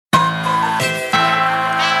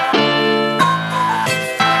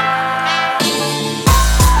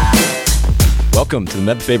Welcome to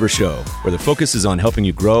the Meb Faber Show, where the focus is on helping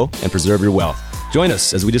you grow and preserve your wealth. Join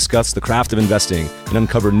us as we discuss the craft of investing and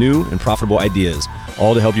uncover new and profitable ideas,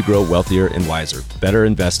 all to help you grow wealthier and wiser. Better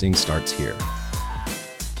investing starts here.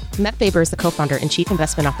 Meb Faber is the co-founder and chief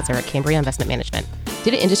investment officer at Cambria Investment Management.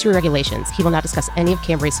 Due to industry regulations, he will not discuss any of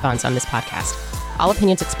Cambria's funds on this podcast. All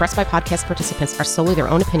opinions expressed by podcast participants are solely their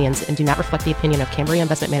own opinions and do not reflect the opinion of Cambria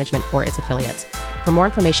Investment Management or its affiliates. For more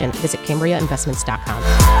information, visit CambriaInvestments.com.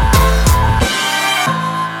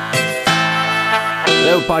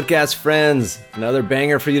 Hello, podcast friends. Another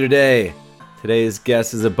banger for you today. Today's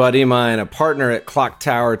guest is a buddy of mine, a partner at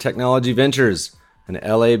Clocktower Technology Ventures, an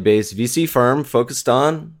LA-based VC firm focused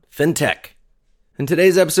on fintech. In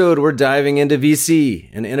today's episode, we're diving into VC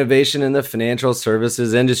and innovation in the financial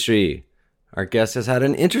services industry. Our guest has had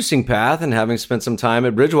an interesting path, and having spent some time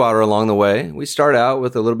at Bridgewater along the way, we start out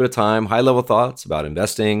with a little bit of time, high-level thoughts about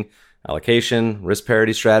investing, allocation, risk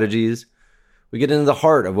parity strategies. We get into the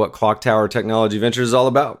heart of what Clocktower Technology Ventures is all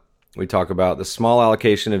about. We talk about the small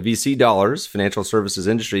allocation of VC dollars financial services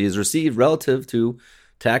industry has received relative to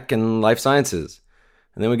tech and life sciences.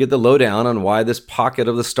 And then we get the lowdown on why this pocket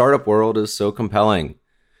of the startup world is so compelling.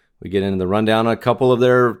 We get into the rundown on a couple of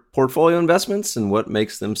their portfolio investments and what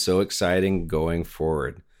makes them so exciting going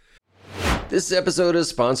forward. This episode is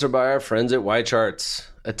sponsored by our friends at YCharts.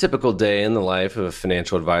 A typical day in the life of a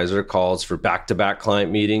financial advisor calls for back-to-back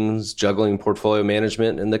client meetings, juggling portfolio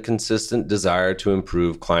management, and the consistent desire to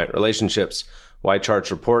improve client relationships.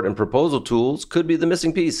 YCharts report and proposal tools could be the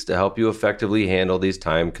missing piece to help you effectively handle these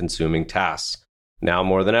time-consuming tasks. Now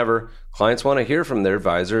more than ever, clients want to hear from their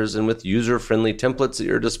advisors, and with user-friendly templates at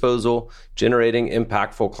your disposal, generating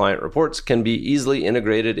impactful client reports can be easily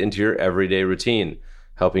integrated into your everyday routine,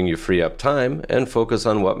 helping you free up time and focus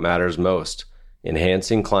on what matters most,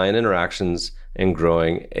 enhancing client interactions and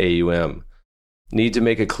growing AUM. Need to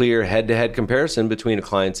make a clear head-to-head comparison between a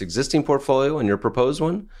client's existing portfolio and your proposed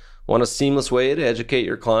one? Want a seamless way to educate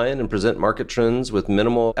your client and present market trends with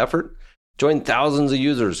minimal effort? Join thousands of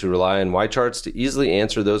users who rely on YCharts to easily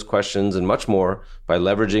answer those questions and much more by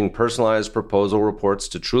leveraging personalized proposal reports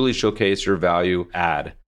to truly showcase your value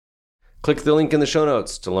add. Click the link in the show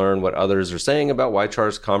notes to learn what others are saying about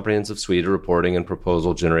YChart's comprehensive suite of reporting and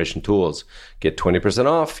proposal generation tools. Get 20%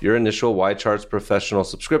 off your initial YCharts professional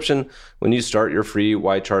subscription when you start your free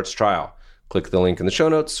YCharts trial. Click the link in the show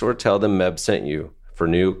notes or tell them Meb sent you, for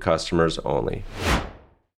new customers only.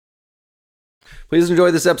 Please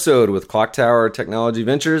enjoy this episode with Clocktower Technology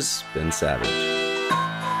Ventures, Ben Savage.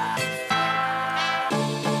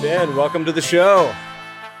 Ben, welcome to the show.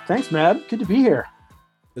 Thanks, Meb. Good to be here.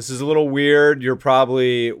 This is a little weird. You're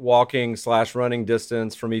probably walking/running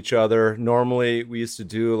distance from each other. Normally, we used to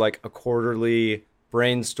do like a quarterly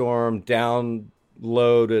brainstorm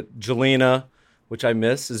download at Jelena, which I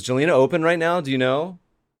miss. Is Jelena open right now? Do you know?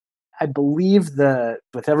 I believe that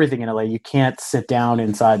with everything in LA, you can't sit down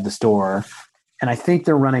inside the store. And I think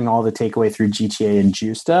they're running all the takeaway through GTA and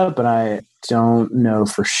Justa, but I don't know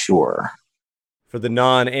for sure. For the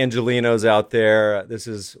non-Angelinos out there, this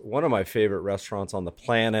is one of my favorite restaurants on the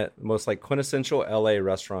planet. Most like quintessential LA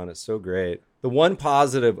restaurant. It's so great. The one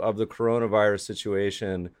positive of the coronavirus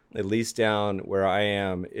situation, at least down where I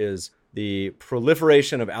am, is the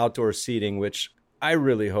proliferation of outdoor seating, which I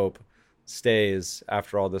really hope stays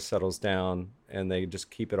after all this settles down and they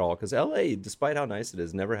just keep it all. Because LA, despite how nice it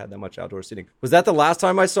is, never had that much outdoor seating. Was that the last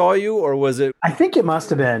time I saw you, or was it? I think it must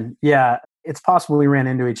have been. Yeah, it's possible we ran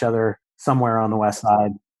into each other somewhere on the west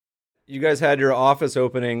side. You guys had your office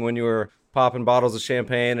opening when you were popping bottles of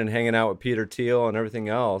champagne and hanging out with Peter Thiel and everything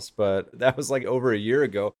else, but that was like over a year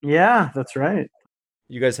ago. Yeah, that's right.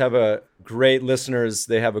 You guys have a great listeners.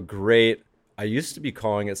 They have a great, I used to be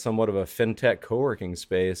calling it somewhat of a fintech co-working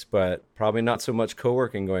space, but probably not so much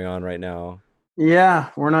co-working going on right now. Yeah,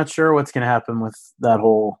 we're not sure what's going to happen with that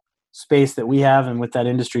whole space that we have and with that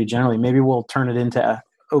industry generally. Maybe we'll turn it into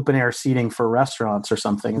open air seating for restaurants or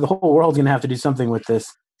something. The whole world's going to have to do something with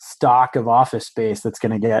this stock of office space that's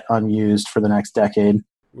going to get unused for the next decade.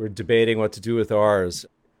 We're debating what to do with ours.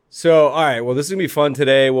 So, all right, well, this is going to be fun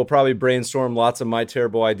today. We'll probably brainstorm lots of my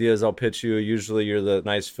terrible ideas I'll pitch you. Usually you're the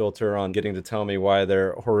nice filter on getting to tell me why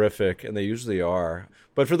they're horrific, and they usually are.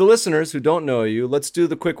 But for the listeners who don't know you, let's do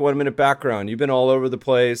the quick 1-minute background. You've been all over the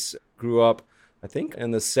place, grew up, I think,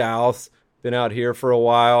 in the South, been out here for a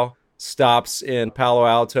while, stops in Palo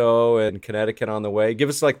Alto and Connecticut on the way. Give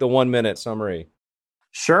us like the 1-minute summary.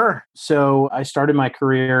 Sure. So I started my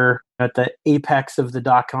career at the apex of the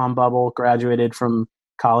dot-com bubble, graduated from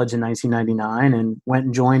college in 1999 and went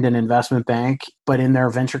and joined an investment bank, but in their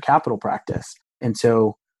venture capital practice. And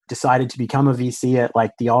so decided to become a VC at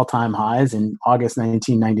like the all-time highs in August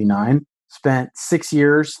 1999. Spent 6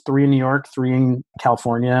 years, 3 in New York, 3 in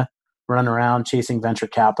California, running around chasing venture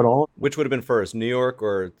capital. Which would have been first, New York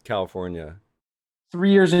or California?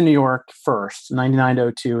 3 years in New York first, 99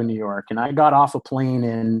 to 02 in New York. And I got off a plane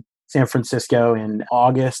in San Francisco in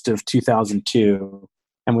August of 2002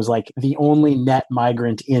 and was like the only net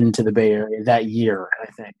migrant into the Bay Area that year, I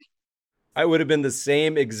think. I would have been the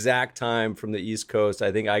same exact time from the East Coast.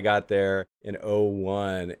 I think I got there in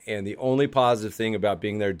 01. And the only positive thing about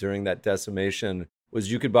being there during that decimation was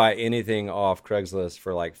you could buy anything off Craigslist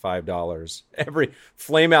for like $5. Every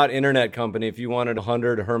flame out internet company, if you wanted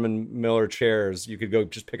 100 Herman Miller chairs, you could go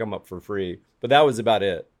just pick them up for free. But that was about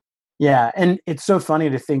it. Yeah. And it's so funny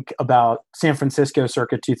to think about San Francisco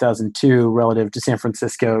circa 2002 relative to San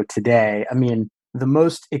Francisco today. I mean, the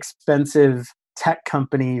most expensive tech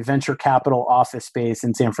company, venture capital office space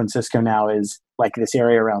in San Francisco now is like this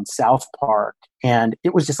area around South Park. And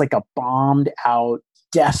it was just like a bombed out,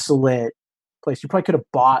 desolate place. You probably could have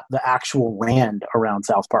bought the actual land around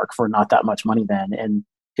South Park for not that much money then. And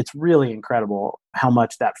it's really incredible how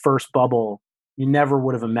much that first bubble, you never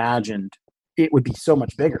would have imagined it would be so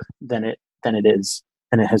much bigger than it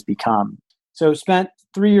has become. So spent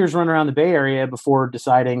 3 years running around the Bay Area before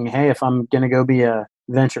deciding, hey, if I'm going to go be a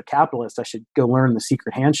venture capitalist, I should go learn the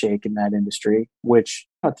secret handshake in that industry, which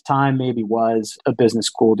at the time maybe was a business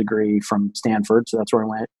school degree from Stanford. So that's where I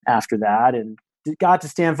went after that. And got to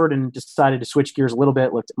Stanford and decided to switch gears a little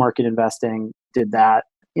bit, looked at market investing, did that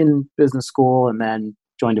in business school, and then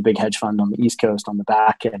joined a big hedge fund on the East Coast on the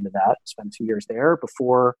back end of that. Spent a few years there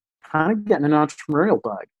before kind of getting an entrepreneurial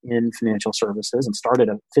bug in financial services and started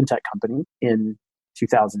a fintech company in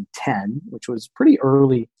 2010, which was pretty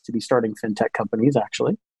early to be starting fintech companies,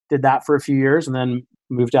 actually. Did that for a few years and then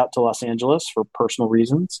moved out to Los Angeles for personal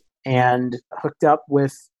reasons and hooked up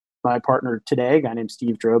with my partner today, a guy named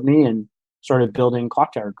Steve Drobny, and started building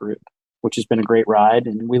Clocktower Group, which has been a great ride.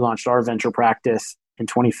 And we launched our venture practice in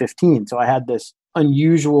 2015. So I had this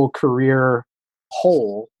unusual career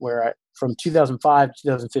hole where from 2005 to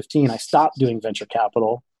 2015, I stopped doing venture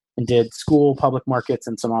capital and did school, public markets,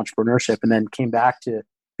 and some entrepreneurship, and then came back to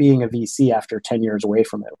being a VC after 10 years away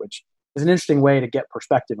from it, which is an interesting way to get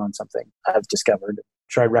perspective on something I've discovered. I'm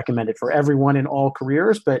sure I recommend it for everyone in all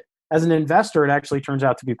careers, but as an investor, it actually turns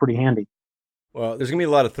out to be pretty handy. Well, there's going to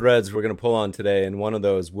be a lot of threads we're going to pull on today, and one of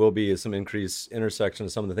those will be some increased intersection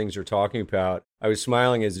of some of the things you're talking about. I was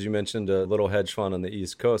smiling as you mentioned a little hedge fund on the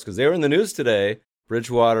East Coast, because they were in the news today.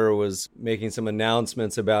 Bridgewater was making some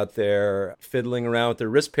announcements about their fiddling around with their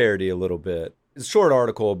risk parity a little bit. It's a short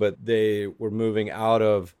article, but they were moving out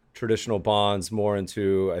of traditional bonds more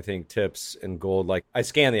into, I think, tips and gold. Like, I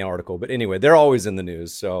scanned the article, but anyway, they're always in the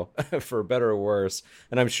news, so for better or worse.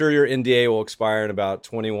 And I'm sure your NDA will expire in about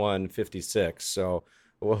 2156, so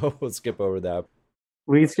we'll skip over that.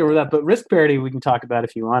 We can skip over that, but risk parity we can talk about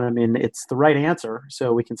if you want. I mean, it's the right answer,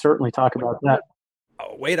 so we can certainly talk about that.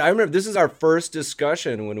 Oh, wait, I remember this is our first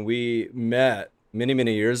discussion when we met many,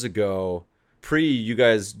 many years ago, pre you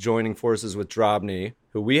guys joining forces with Drobny,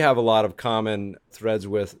 who we have a lot of common threads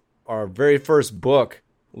with. Our very first book,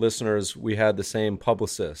 listeners, we had the same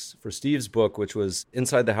publicist. For Steve's book, which was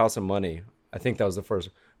Inside the House of Money, I think that was the first.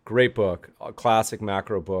 Great book, a classic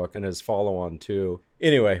macro book, and his follow-on too.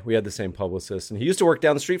 Anyway, we had the same publicist, and he used to work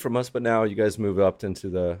down the street from us, but now you guys moved up into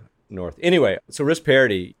the north. Anyway, so risk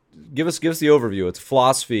parity. Give us the overview. It's a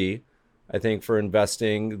philosophy, I think, for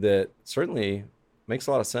investing that certainly makes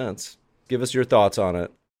a lot of sense. Give us your thoughts on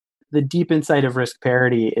it. The deep insight of risk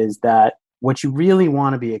parity is that what you really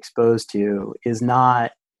want to be exposed to is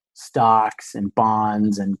not stocks and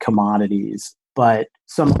bonds and commodities, but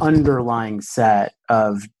some underlying set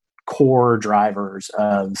of core drivers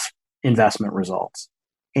of investment results.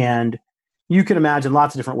 And you can imagine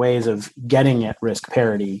lots of different ways of getting at risk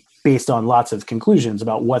parity based on lots of conclusions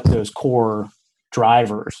about what those core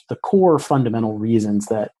drivers, the core fundamental reasons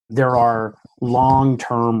that there are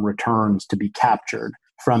long-term returns to be captured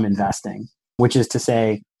from investing, which is to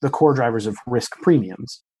say the core drivers of risk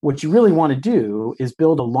premiums. What you really want to do is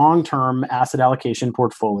build a long-term asset allocation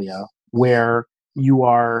portfolio where you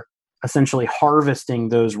are essentially harvesting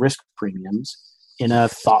those risk premiums in a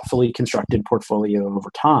thoughtfully constructed portfolio over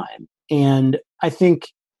time. And I think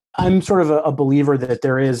I'm sort of a believer that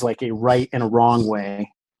there is like a right and a wrong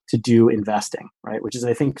way to do investing, right? Which is,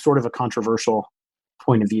 I think, sort of a controversial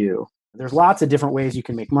point of view. There's lots of different ways you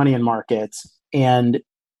can make money in markets, and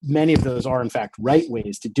many of those are, in fact, right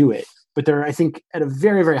ways to do it. But there, I think, at a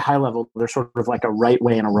very, very high level, there's sort of like a right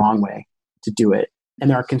way and a wrong way to do it. And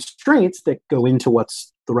there are constraints that go into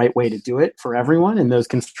what's the right way to do it for everyone. And those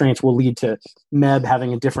constraints will lead to Meb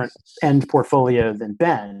having a different end portfolio than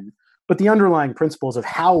Ben. But the underlying principles of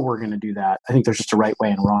how we're going to do that, I think there's just a right way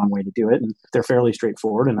and a wrong way to do it. And they're fairly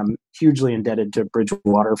straightforward. And I'm hugely indebted to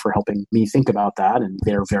Bridgewater for helping me think about that. And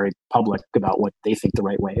they're very public about what they think the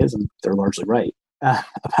right way is. And they're largely right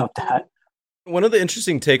about that. One of the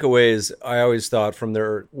interesting takeaways I always thought from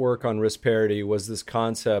their work on risk parity was this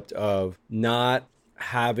concept of not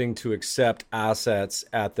having to accept assets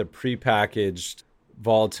at the prepackaged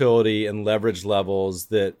volatility and leverage levels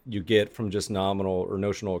that you get from just nominal or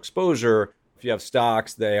notional exposure. If you have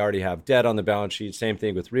stocks, they already have debt on the balance sheet. Same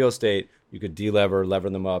thing with real estate. You could lever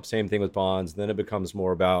them up. Same thing with bonds. Then it becomes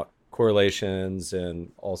more about correlations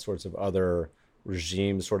and all sorts of other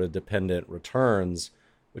regime sort of dependent returns,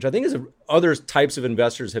 which I think is other types of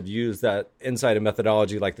investors have used that insight and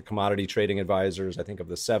methodology, like the commodity trading advisors, I think of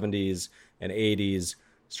the 70s and 80s,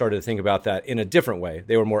 started to think about that in a different way.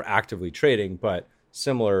 They were more actively trading, but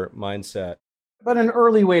similar mindset. But an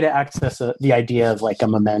early way to access the idea of like a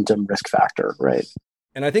momentum risk factor, right?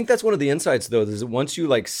 And I think that's one of the insights, though, is that once you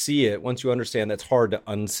like see it, once you understand, that's hard to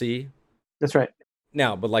unsee. That's right.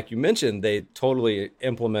 Now, but like you mentioned, they totally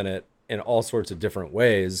implement it in all sorts of different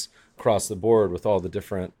ways across the board with all the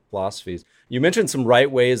different philosophies. You mentioned some right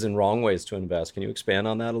ways and wrong ways to invest. Can you expand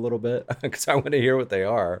on that a little bit? Because I want to hear what they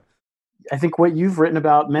are. I think what you've written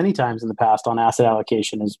about many times in the past on asset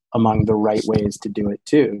allocation is among the right ways to do it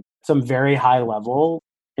too. Some very high level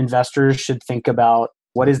investors should think about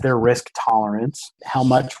what is their risk tolerance, how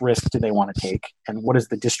much risk do they want to take, and what does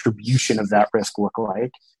the distribution of that risk look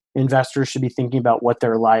like. Investors should be thinking about what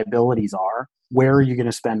their liabilities are. Where are you going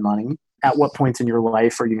to spend money? At what points in your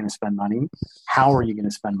life are you going to spend money? How are you going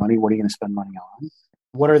to spend money? What are you going to spend money on?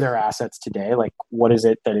 What are their assets today? Like, what is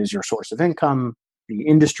it that is your source of income? The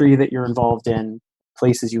industry that you're involved in,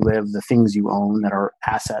 places you live, the things you own that are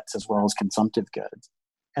assets as well as consumptive goods.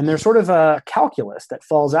 And there's sort of a calculus that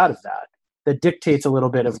falls out of that dictates a little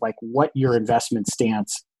bit of like what your investment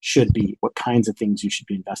stance should be, what kinds of things you should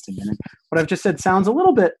be investing in. And what I've just said sounds a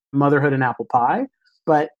little bit motherhood and apple pie,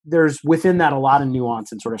 but there's within that a lot of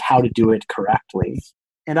nuance in sort of how to do it correctly.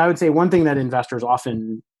 And I would say one thing that investors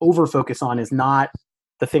often over-focus on is not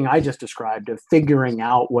the thing I just described of figuring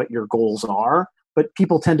out what your goals are, but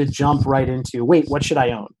people tend to jump right into, wait, what should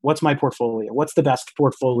I own? What's my portfolio? What's the best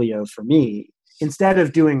portfolio for me? Instead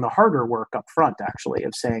of doing the harder work up front, actually,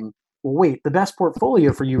 of saying, well, wait, the best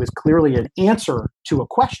portfolio for you is clearly an answer to a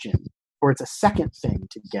question, or it's a second thing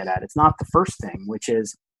to get at. It's not the first thing, which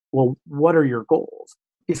is, well, what are your goals?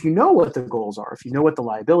 If you know what the goals are, if you know what the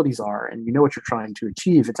liabilities are, and you know what you're trying to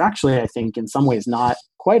achieve, it's actually, I think, in some ways not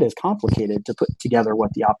quite as complicated to put together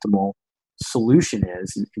what the optimal solution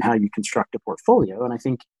is and how you construct a portfolio. And I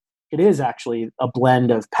think it is actually a blend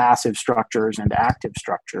of passive structures and active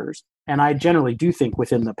structures. And I generally do think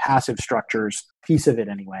within the passive structures piece of it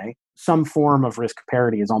anyway, some form of risk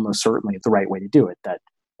parity is almost certainly the right way to do it. That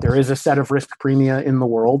there is a set of risk premia in the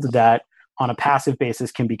world that on a passive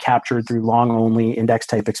basis can be captured through long only index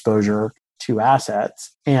type exposure to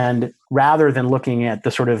assets. And rather than looking at the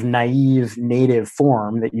sort of naive native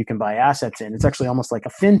form that you can buy assets in, it's actually almost like a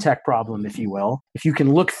fintech problem, if you will. If you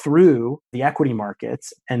can look through the equity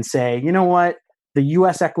markets and say, you know what, the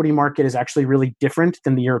US equity market is actually really different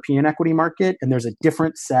than the European equity market, and there's a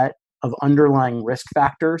different set of underlying risk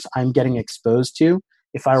factors I'm getting exposed to.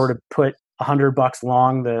 If I were to put $100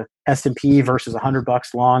 long the S&P versus $100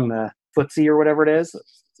 long the FTSE or whatever it is,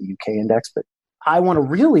 it's the UK index, but I want to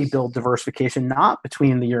really build diversification, not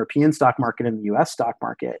between the European stock market and the US stock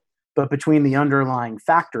market, but between the underlying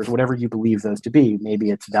factors, whatever you believe those to be. Maybe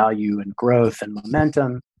it's value and growth and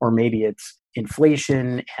momentum, or maybe it's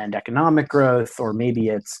inflation and economic growth, or maybe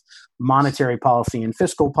it's monetary policy and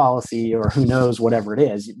fiscal policy, or who knows, whatever it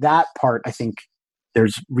is. That part, I think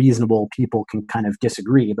there's reasonable people can kind of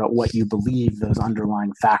disagree about what you believe those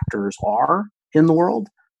underlying factors are in the world.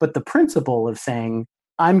 But the principle of saying,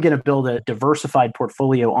 I'm going to build a diversified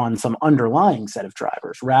portfolio on some underlying set of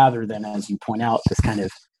drivers, rather than, as you point out, this kind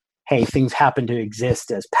of, hey, things happen to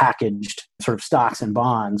exist as packaged sort of stocks and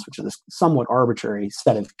bonds, which is a somewhat arbitrary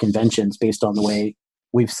set of conventions based on the way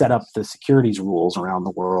we've set up the securities rules around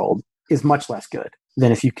the world, is much less good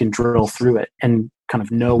than if you can drill through it and kind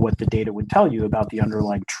of know what the data would tell you about the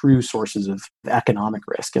underlying true sources of economic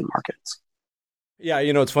risk in markets. Yeah,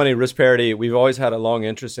 it's funny, risk parity, we've always had a long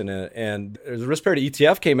interest in it. And the risk parity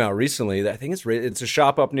ETF came out recently. I think it's a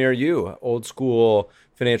shop up near you, old school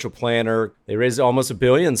financial planner. They raised almost $1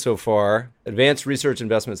 billion so far. Advanced Research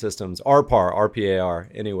Investment Systems, RPAR, RPAR.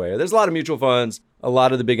 Anyway, there's a lot of mutual funds, a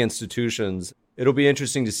lot of the big institutions. It'll be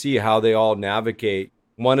interesting to see how they all navigate.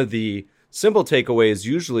 One of the simple takeaways,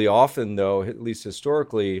 usually often though, at least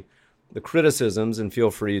historically, the criticisms, and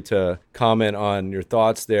feel free to comment on your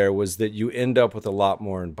thoughts there, was that you end up with a lot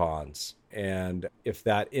more in bonds. And if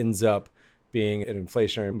that ends up being an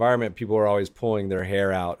inflationary environment, people are always pulling their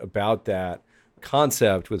hair out about that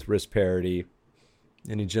concept with risk parity.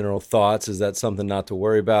 Any general thoughts? Is that something not to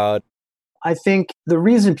worry about? I think the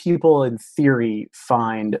reason people in theory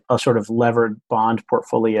find a sort of levered bond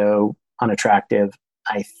portfolio unattractive,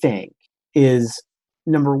 I think, is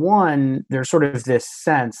number one, there's sort of this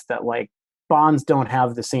sense that like bonds don't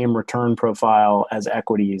have the same return profile as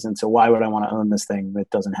equities. And so why would I want to own this thing that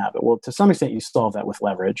doesn't have it? Well, to some extent, you solve that with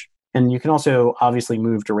leverage. And you can also obviously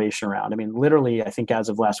move duration around. I mean, literally, I think as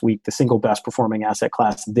of last week, the single best performing asset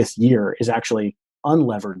class this year is actually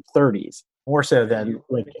unlevered 30s, more so than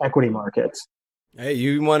like equity markets. Hey,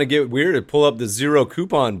 you want to get weird and pull up the zero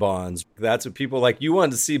coupon bonds. That's what people like. You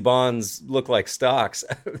want to see bonds look like stocks.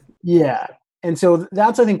 Yeah. And so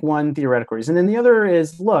that's, I think, one theoretical reason. And the other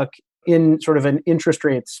is, look, in sort of an interest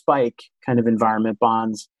rate spike kind of environment,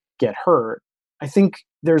 bonds get hurt. I think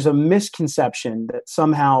there's a misconception that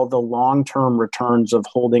somehow the long-term returns of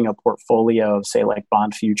holding a portfolio of, say, like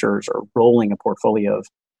bond futures or rolling a portfolio of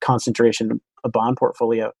concentration, a bond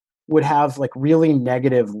portfolio, would have like really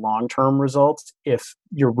negative long-term results if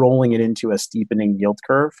you're rolling it into a steepening yield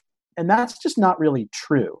curve. And that's just not really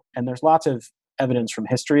true. And there's lots of evidence from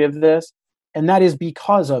history of this. And that is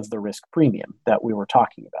because of the risk premium that we were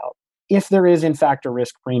talking about. If there is, in fact, a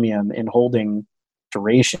risk premium in holding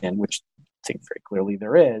duration, which I think very clearly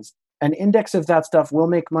there is, an index of that stuff will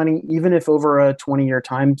make money even if over a 20-year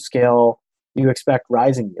time scale you expect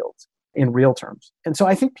rising yields in real terms. And so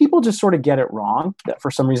I think people just sort of get it wrong, that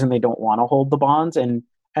for some reason they don't want to hold the bonds, and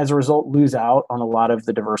as a result lose out on a lot of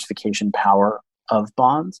the diversification power of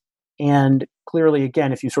bonds. And clearly,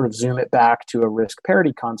 again, if you sort of zoom it back to a risk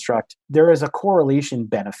parity construct, there is a correlation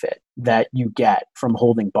benefit that you get from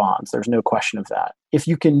holding bonds. There's no question of that. If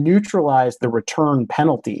you can neutralize the return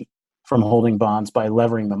penalty from holding bonds by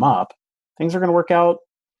levering them up, things are going to work out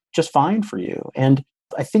just fine for you. And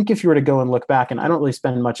I think if you were to go and look back, and I don't really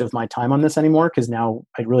spend much of my time on this anymore because now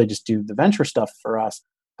I really just do the venture stuff for us,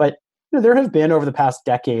 but there have been over the past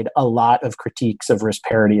decade a lot of critiques of risk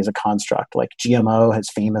parity as a construct. Like GMO has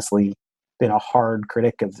famously been a hard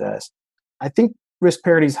critic of this. I think risk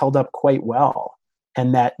parity has held up quite well,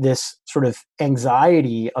 and that this sort of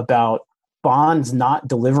anxiety about bonds not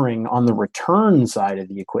delivering on the return side of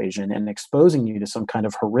the equation and exposing you to some kind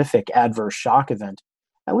of horrific adverse shock event,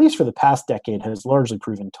 at least for the past decade, has largely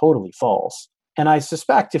proven totally false. And I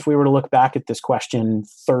suspect if we were to look back at this question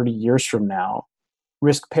 30 years from now,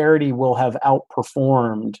 risk parity will have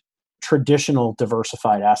outperformed traditional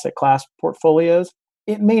diversified asset class portfolios.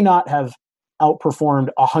 It may not have outperformed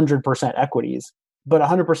 100% equities, but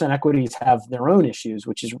 100% equities have their own issues,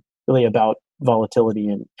 which is really about volatility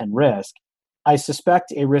and risk. I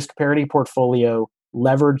suspect a risk parity portfolio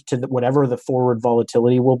levered to whatever the forward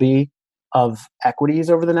volatility will be of equities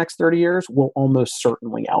over the next 30 years will almost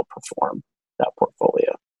certainly outperform that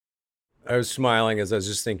portfolio. I was smiling as I was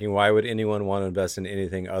just thinking, why would anyone want to invest in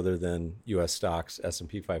anything other than U.S. stocks,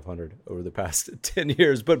 S&P 500 over the past 10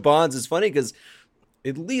 years? But bonds is funny because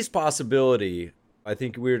at least possibility, I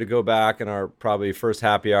think we were to go back in our probably first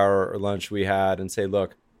happy hour or lunch we had and say,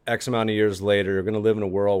 look, X amount of years later, you're going to live in a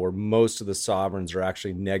world where most of the sovereigns are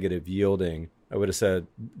actually negative yielding. I would have said,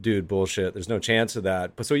 dude, bullshit. There's no chance of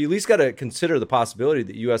that. But so you at least got to consider the possibility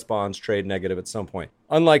that U.S. bonds trade negative at some point.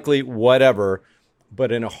 Unlikely, whatever.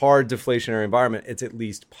 But in a hard deflationary environment, it's at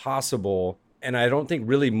least possible. And I don't think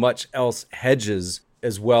really much else hedges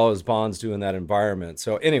as well as bonds do in that environment.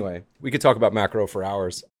 So anyway, we could talk about macro for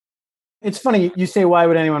hours. It's funny, you say, why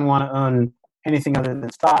would anyone want to own anything other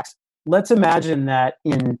than stocks? Let's imagine that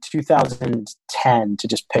in 2010, to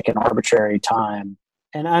just pick an arbitrary time,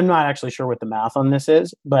 and I'm not actually sure what the math on this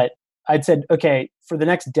is, but I'd said, okay, for the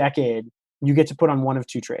next decade, you get to put on one of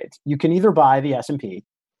two trades. You can either buy the S&P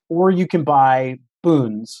or you can buy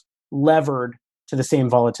boons levered to the same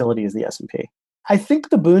volatility as the S&P. I think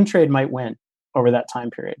the boon trade might win over that time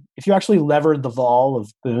period. If you actually levered the vol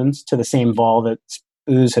of boons to the same vol that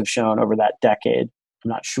SPOOs have shown over that decade, I'm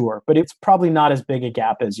not sure, but it's probably not as big a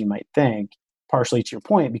gap as you might think, partially to your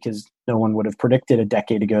point, because no one would have predicted a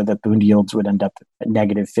decade ago that bond yields would end up at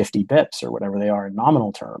negative 50 bips or whatever they are in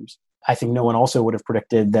nominal terms. I think no one also would have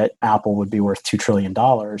predicted that Apple would be worth $2 trillion.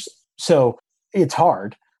 So it's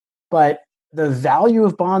hard, but the value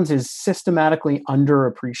of bonds is systematically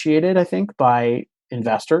underappreciated, I think, by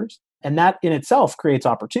investors. And that in itself creates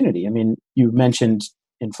opportunity. I mean, you mentioned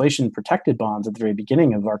inflation protected bonds at the very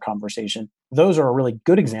beginning of our conversation. Those are a really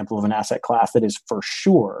good example of an asset class that is for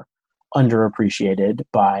sure underappreciated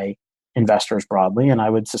by investors broadly, and I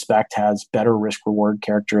would suspect has better risk reward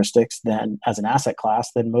characteristics than as an asset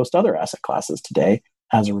class than most other asset classes today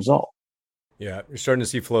as a result. Yeah, you're starting to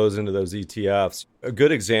see flows into those ETFs. A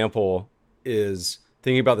good example is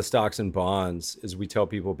thinking about the stocks and bonds, as we tell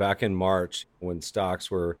people back in March when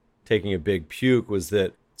stocks were taking a big puke, was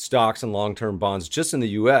that stocks and long-term bonds just in the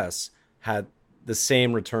US had the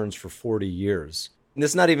same returns for 40 years. And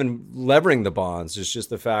this is not even levering the bonds. It's just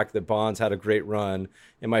the fact that bonds had a great run.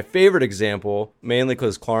 And my favorite example, mainly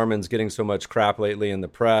because Klarman's getting so much crap lately in the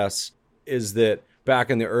press, is that back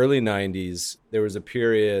in the early 90s, there was a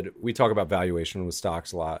period, we talk about valuation with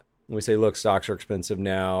stocks a lot. And we say, look, stocks are expensive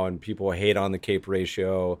now and people hate on the CAPE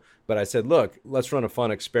ratio. But I said, look, let's run a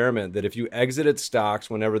fun experiment that if you exited stocks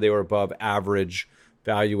whenever they were above average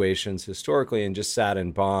valuations historically and just sat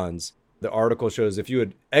in bonds, the article shows if you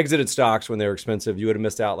had exited stocks when they were expensive, you would have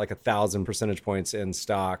missed out like 1,000 percentage points in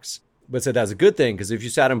stocks. But said that's a good thing because if you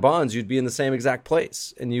sat in bonds, you'd be in the same exact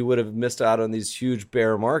place and you would have missed out on these huge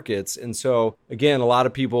bear markets. And so, again, a lot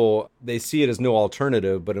of people, they see it as no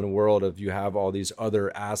alternative, but in a world of you have all these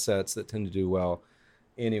other assets that tend to do well.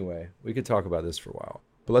 Anyway, we could talk about this for a while.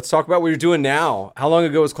 But let's talk about what you're doing now. How long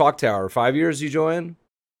ago was Clocktower? 5 years you joined?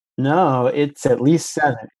 No, it's at least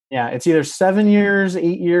 7. Yeah, it's either 7 years,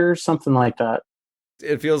 8 years, something like that.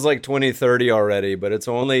 It feels like 2030 already, but it's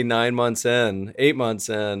only 9 months in, 8 months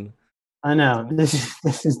in. I know. This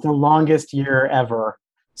is the longest year ever.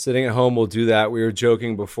 Sitting at home will do that. We were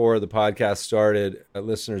joking before the podcast started.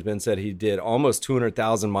 Listeners, Ben said he did almost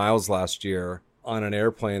 200,000 miles last year on an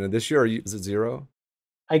airplane. And this year, is it 0?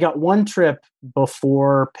 I got one trip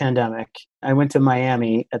before pandemic. I went to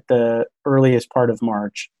Miami at the earliest part of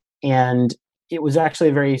March. And it was actually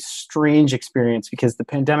a very strange experience because the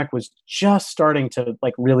pandemic was just starting to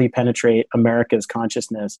really penetrate America's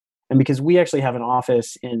consciousness. And because we actually have an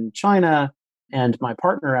office in China, and my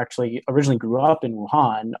partner actually originally grew up in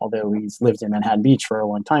Wuhan, although he's lived in Manhattan Beach for a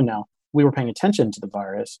long time now, we were paying attention to the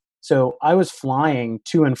virus. So I was flying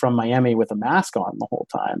to and from Miami with a mask on the whole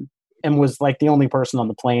time and was the only person on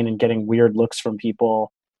the plane and getting weird looks from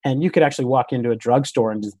people. And you could actually walk into a drugstore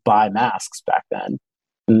and just buy masks back then.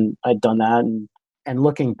 And I'd done that. And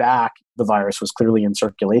looking back, the virus was clearly in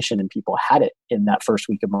circulation and people had it in that first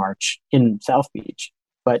week of March in South Beach.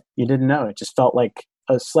 But you didn't know. It just felt like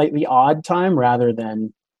a slightly odd time rather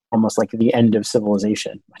than almost like the end of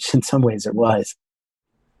civilization, which in some ways it was.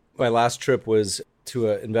 My last trip was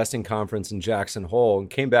to an investing conference in Jackson Hole and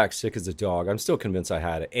came back sick as a dog. I'm still convinced I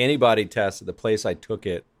had it. Antibody test at the place I took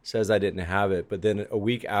it says I didn't have it. But then a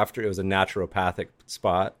week after, it was a naturopathic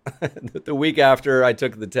spot. The week after I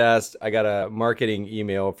took the test, I got a marketing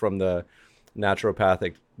email from the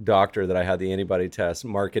naturopathic doctor that I had the antibody test,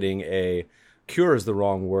 marketing a cure is the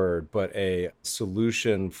wrong word, but a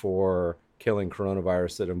solution for killing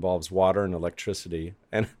coronavirus that involves water and electricity.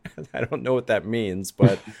 And I don't know what that means,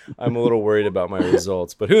 but I'm a little worried about my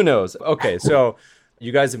results, but who knows? Okay, so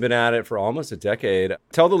you guys have been at it for almost a decade.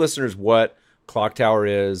 Tell the listeners what Clocktower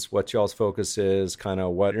is, what y'all's focus is, kind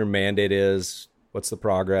of what your mandate is, what's the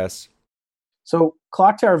progress? So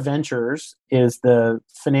Clocktower Ventures is the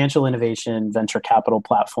financial innovation venture capital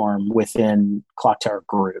platform within Clocktower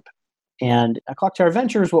Group. And at Clocktower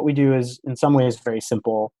Ventures, what we do is in some ways very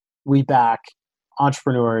simple. We back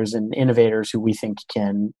entrepreneurs and innovators who we think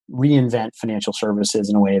can reinvent financial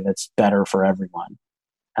services in a way that's better for everyone.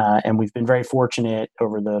 And we've been very fortunate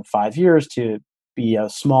over the 5 years to be a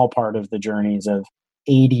small part of the journeys of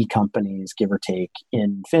 80 companies, give or take,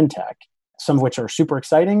 in fintech, some of which are super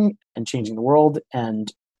exciting and changing the world,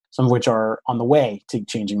 and some of which are on the way to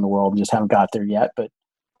changing the world and just haven't got there yet, but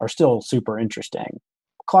are still super interesting.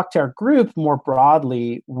 Clocktower Group, more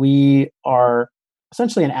broadly, we are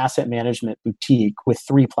essentially an asset management boutique with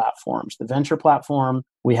 3 platforms. The venture platform,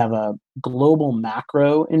 we have a global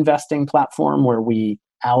macro investing platform where we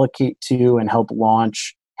allocate to and help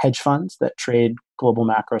launch hedge funds that trade global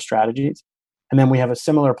macro strategies. And then we have a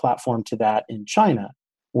similar platform to that in China,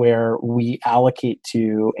 where we allocate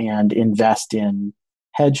to and invest in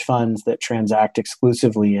hedge funds that transact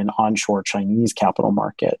exclusively in onshore Chinese capital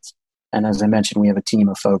markets. And as I mentioned, we have a team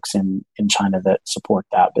of folks in China that support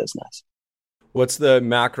that business. What's the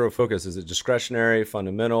macro focus? Is it discretionary,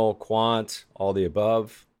 fundamental, quant, all the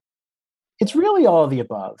above? It's really all of the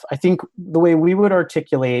above. I think the way we would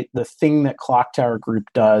articulate the thing that Clocktower Group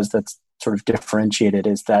does that's sort of differentiated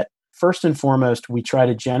is that first and foremost, we try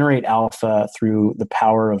to generate alpha through the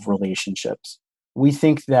power of relationships. We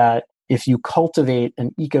think that if you cultivate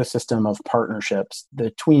an ecosystem of partnerships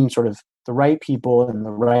between sort of the right people in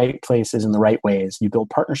the right places in the right ways, you build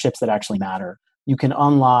partnerships that actually matter. You can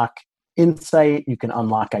unlock insight, you can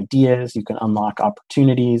unlock ideas, you can unlock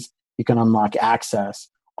opportunities, you can unlock access,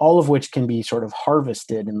 all of which can be sort of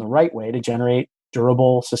harvested in the right way to generate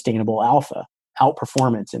durable, sustainable alpha,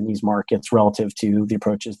 outperformance in these markets relative to the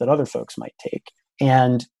approaches that other folks might take.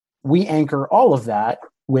 And we anchor all of that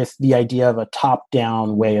with the idea of a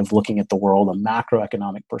top-down way of looking at the world, a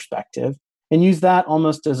macroeconomic perspective, and use that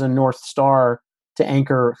almost as a North Star to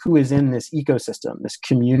anchor who is in this ecosystem, this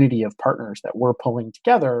community of partners that we're pulling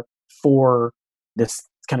together for this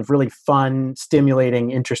kind of really fun,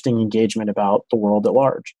 stimulating, interesting engagement about the world at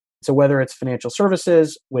large. So whether it's financial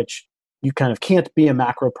services, which you kind of can't be a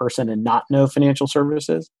macro person and not know financial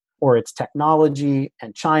services, or it's technology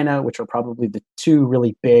and China, which are probably the two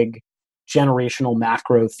really big generational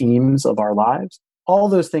macro themes of our lives. All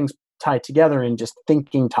those things tie together in just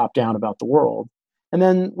thinking top down about the world. And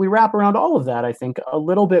then we wrap around all of that, I think, a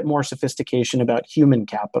little bit more sophistication about human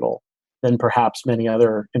capital than perhaps many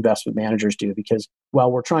other investment managers do. Because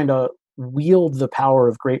while we're trying to wield the power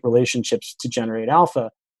of great relationships to generate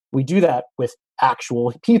alpha, we do that with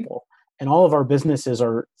actual people. And all of our businesses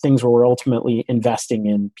are things where we're ultimately investing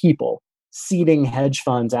in people, seeding hedge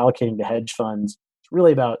funds, allocating to hedge funds. It's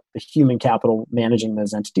really about the human capital managing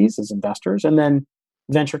those entities as investors. And then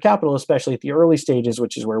venture capital, especially at the early stages,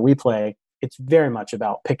 which is where we play, it's very much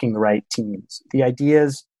about picking the right teams. The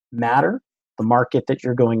ideas matter. The market that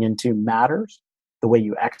you're going into matters. The way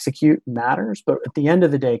you execute matters. But at the end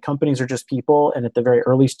of the day, companies are just people. And at the very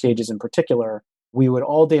early stages in particular, we would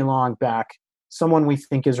all day long back someone we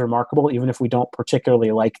think is remarkable, even if we don't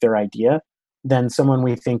particularly like their idea, then someone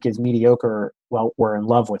we think is mediocre, well, we're in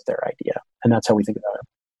love with their idea. And that's how we think about it.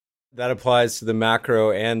 That applies to the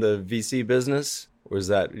macro and the VC business, or is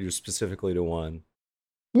that you're specifically to one?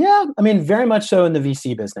 Yeah, I mean, very much so in the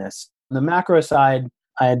VC business. On the macro side,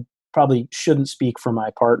 I probably shouldn't speak for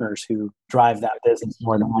my partners who drive that business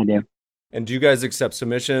more than I do. And do you guys accept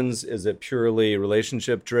submissions? Is it purely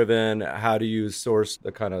relationship driven? How do you source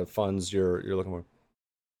the kind of funds you're looking for?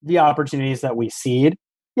 The opportunities that we seed.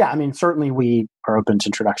 Yeah, I mean, certainly we are open to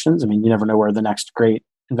introductions. I mean, you never know where the next great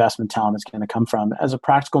investment talent is going to come from. As a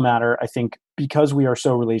practical matter, I think because we are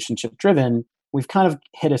so relationship driven, we've kind of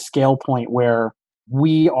hit a scale point where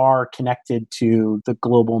we are connected to the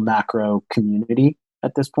global macro community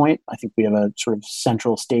at this point. I think we have a sort of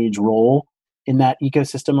central stage role in that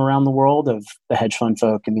ecosystem around the world of the hedge fund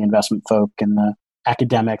folk and the investment folk and the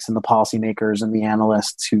academics and the policymakers and the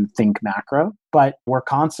analysts who think macro. But we're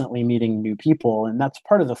constantly meeting new people. And that's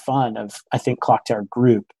part of the fun of, I think, Clocktower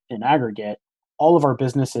Group in aggregate. All of our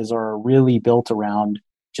businesses are really built around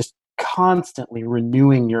just constantly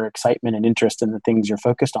renewing your excitement and interest in the things you're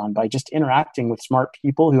focused on by just interacting with smart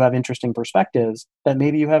people who have interesting perspectives that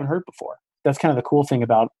maybe you haven't heard before. That's kind of the cool thing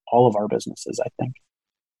about all of our businesses, I think.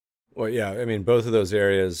 Well, yeah, I mean, both of those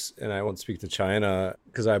areas, and I won't speak to China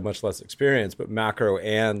because I have much less experience, but macro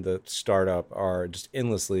and the startup are just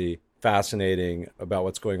endlessly fascinating about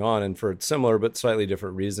what's going on, and for similar but slightly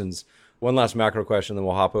different reasons. One last macro question, then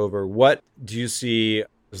we'll hop over. What do you see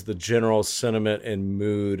as the general sentiment and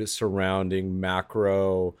mood surrounding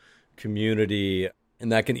macro community?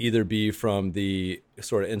 And that can either be from the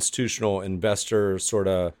sort of institutional investor sort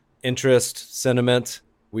of interest sentiment.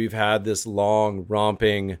 We've had this long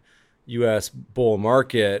romping U.S. bull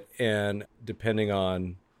market, and depending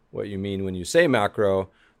on what you mean when you say macro,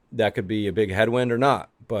 that could be a big headwind or not.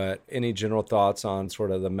 But any general thoughts on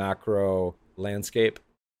sort of the macro landscape?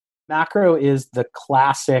 Macro is the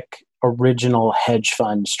classic original hedge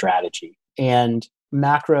fund strategy. And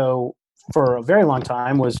macro, for a very long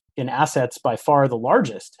time, was in assets by far the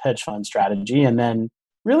largest hedge fund strategy. And then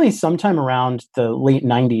really sometime around the late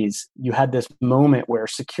 90s, you had this moment where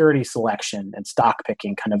security selection and stock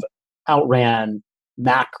picking kind of outran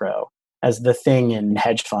macro as the thing in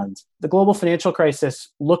hedge funds. The global financial crisis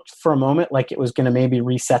looked for a moment like it was going to maybe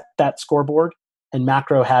reset that scoreboard, and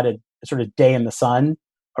macro had a sort of day in the sun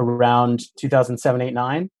around 2007, 8,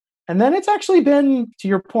 9. And then it's actually been, to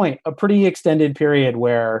your point, a pretty extended period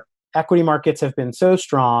where equity markets have been so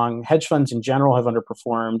strong, hedge funds in general have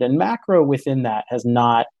underperformed, and macro within that has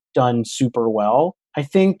not done super well. I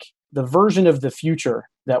think the version of the future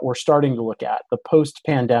that we're starting to look at, the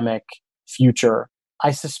post-pandemic future,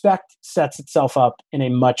 I suspect sets itself up in a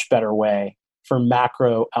much better way for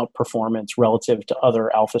macro outperformance relative to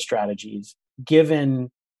other alpha strategies,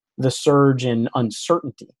 given the surge in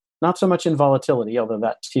uncertainty, not so much in volatility, although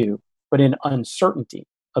that too, but in uncertainty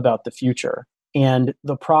about the future. And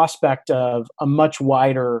the prospect of a much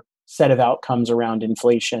wider set of outcomes around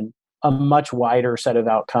inflation, a much wider set of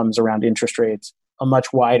outcomes around interest rates, a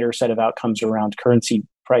much wider set of outcomes around currency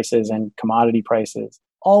prices and commodity prices.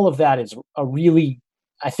 All of that is a really,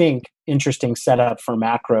 I think, interesting setup for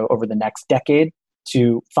macro over the next decade.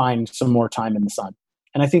 to find some more time in the sun.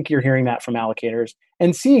 And I think you're hearing that from allocators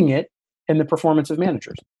and seeing it in the performance of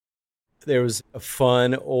managers. There was a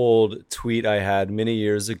fun old tweet I had many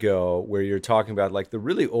years ago where you're talking about like the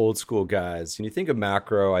really old school guys. When you think of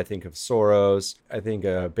macro, I think of Soros, I think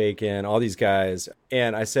of Bacon, all these guys.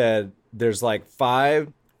 And I said, there's like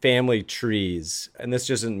 5 family trees, and this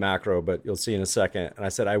just isn't macro, but you'll see in a second. And I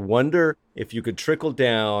said, I wonder if you could trickle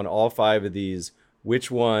down all 5 of these, which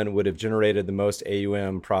one would have generated the most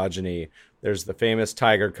AUM progeny? There's the famous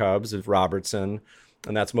Tiger Cubs of Robertson,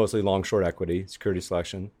 and that's mostly long-short equity, security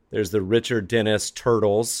selection. There's the Richard Dennis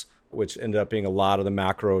Turtles, which ended up being a lot of the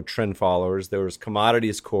macro trend followers. There was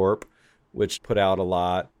Commodities Corp, which put out a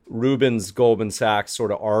lot. Rubin's Goldman Sachs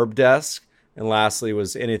sort of ARB desk. And lastly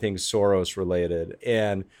was anything Soros related.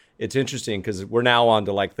 And it's interesting because we're now on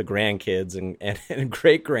to like the grandkids and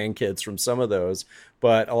great grandkids from some of those.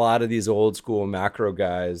 But a lot of these old school macro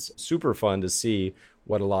guys, super fun to see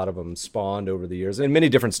what a lot of them spawned over the years, and many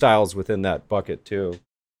different styles within that bucket too.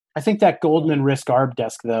 I think that Goldman Risk ARB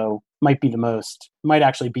desk, though, might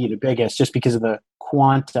actually be the biggest just because of the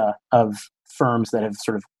quanta of firms that have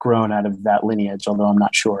sort of grown out of that lineage, although I'm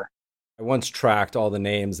not sure. I once tracked all the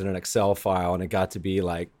names in an Excel file and it got to be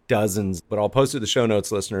like dozens, but I'll post it in the show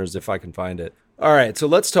notes, listeners, if I can find it. All right, so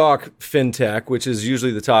let's talk fintech, which is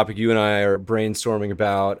usually the topic you and I are brainstorming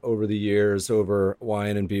about over the years, over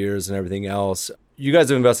wine and beers and everything else. You guys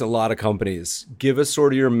have invested in a lot of companies. Give us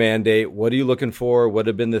sort of your mandate. What are you looking for? What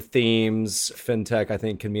have been the themes? Fintech, I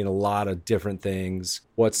think, can mean a lot of different things.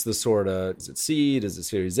 What's the sort of, is it seed? Is it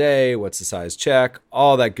Series A? What's the size check?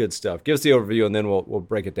 All that good stuff. Give us the overview and then we'll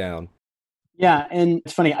break it down. Yeah, and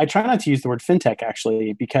it's funny, I try not to use the word fintech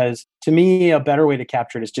actually, because to me, a better way to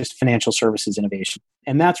capture it is just financial services innovation.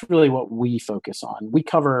 And that's really what we focus on. We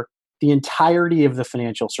cover the entirety of the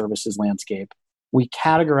financial services landscape. We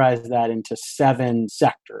categorize that into 7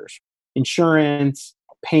 sectors: insurance,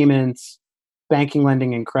 payments, banking,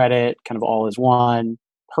 lending, and credit, kind of all as one,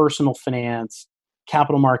 personal finance,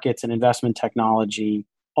 capital markets, and investment technology,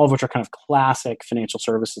 all of which are kind of classic financial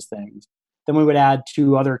services things. Then we would add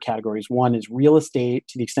 2 other categories. One is real estate,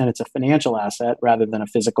 to the extent it's a financial asset rather than a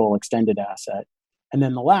physical extended asset. And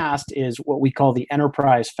then the last is what we call the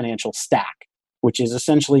enterprise financial stack, which is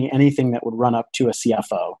essentially anything that would run up to a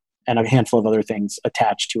CFO and a handful of other things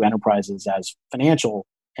attached to enterprises as financial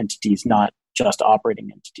entities, not just operating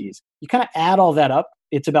entities. You kind of add all that up,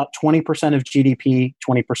 it's about 20% of GDP,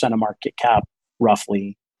 20% of market cap,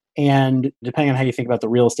 roughly. And depending on how you think about the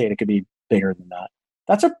real estate, it could be bigger than that.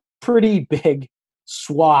 That's a pretty big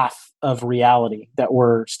swath of reality that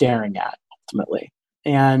we're staring at ultimately.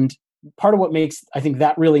 And part of what makes, I think,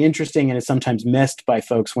 that really interesting and is sometimes missed by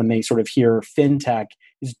folks when they sort of hear fintech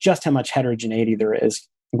is just how much heterogeneity there is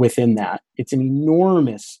within that. It's an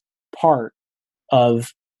enormous part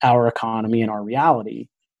of our economy and our reality,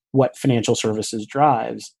 what financial services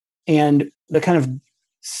drives. And the kind of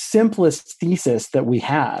simplest thesis that we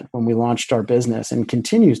had when we launched our business, and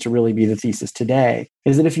continues to really be the thesis today,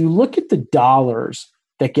 is that if you look at the dollars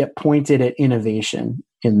that get pointed at innovation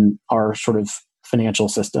in our sort of financial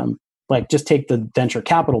system, like just take the venture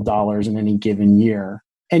capital dollars in any given year,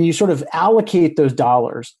 and you sort of allocate those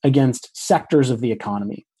dollars against sectors of the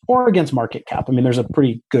economy or against market cap. I mean, there's a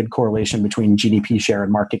pretty good correlation between GDP share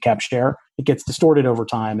and market cap share. It gets distorted over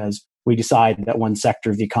time as we decide that one sector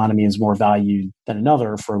of the economy is more valued than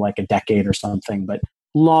another for like a decade or something. But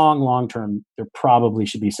long term, there probably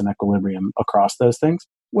should be some equilibrium across those things.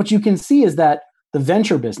 What you can see is that the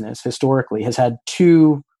venture business historically has had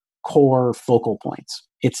 2 core focal points.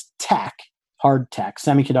 It's tech, hard tech,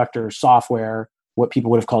 semiconductor, software, what people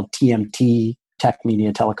would have called TMT, tech,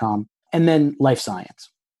 media, telecom, and then life science,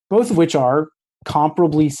 both of which are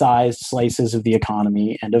comparably sized slices of the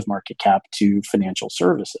economy and of market cap to financial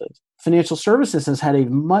services. Financial services has had a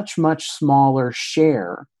much smaller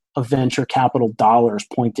share of venture capital dollars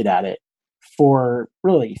pointed at it for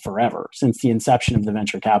really forever, since the inception of the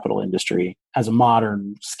venture capital industry as a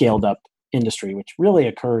modern scaled up industry, which really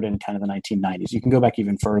occurred in kind of the 1990s. You can go back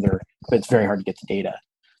even further, but it's very hard to get the data.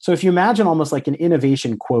 So if you imagine almost like an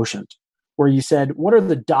innovation quotient, where you said, what are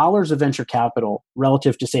the dollars of venture capital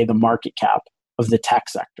relative to, say, the market cap of the tech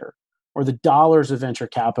sector, or the dollars of venture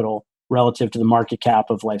capital relative to the market cap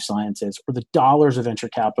of life sciences, or the dollars of venture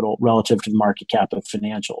capital relative to the market cap of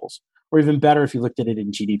financials, or even better if you looked at it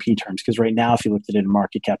in GDP terms, because right now if you looked at it in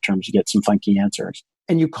market cap terms, you get some funky answers.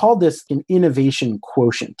 And you call this an innovation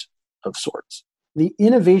quotient of sorts. The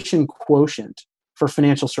innovation quotient for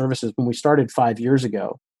financial services when we started 5 years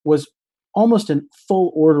ago was almost a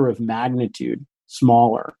full order of magnitude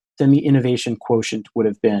smaller than the innovation quotient would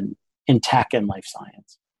have been in tech and life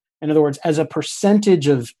science. In other words, as a percentage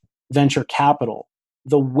of venture capital,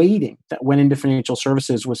 the weighting that went into financial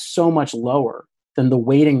services was so much lower than the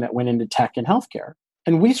weighting that went into tech and healthcare.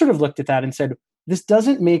 And we sort of looked at that and said, this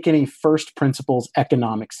doesn't make any first principles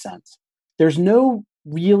economic sense. There's no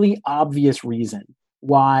really obvious reason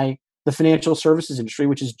why the financial services industry,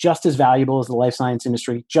 which is just as valuable as the life science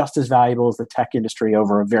industry, just as valuable as the tech industry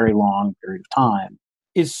over a very long period of time,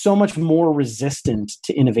 is so much more resistant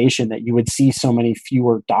to innovation that you would see so many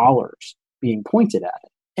fewer dollars being pointed at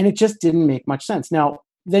it. And it just didn't make much sense. Now,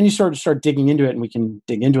 then you start digging into it, and we can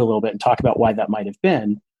dig into it a little bit and talk about why that might have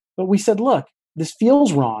been. But we said, look, this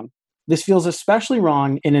feels wrong. This feels especially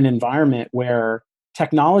wrong in an environment where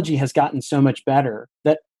technology has gotten so much better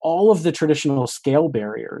that all of the traditional scale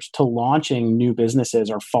barriers to launching new businesses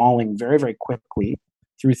are falling very, very quickly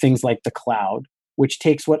through things like the cloud, which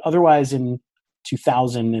takes what otherwise in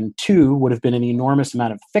 2002 would have been an enormous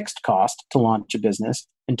amount of fixed cost to launch a business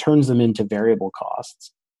and turns them into variable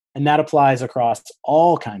costs. And that applies across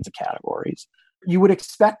all kinds of categories. You would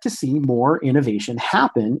expect to see more innovation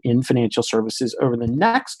happen in financial services over the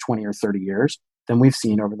next 20 or 30 years than we've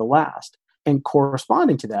seen over the last. And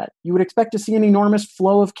corresponding to that, you would expect to see an enormous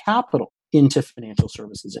flow of capital into financial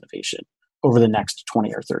services innovation over the next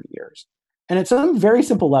 20 or 30 years. And at some very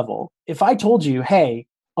simple level, if I told you, hey,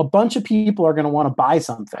 a bunch of people are going to want to buy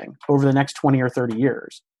something over the next 20 or 30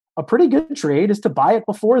 years, a pretty good trade is to buy it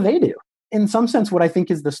before they do. In some sense, what I think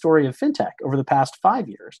is the story of fintech over the past 5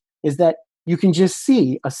 years is that you can just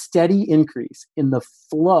see a steady increase in the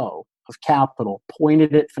flow of capital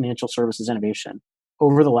pointed at financial services innovation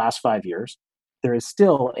over the last 5 years. There is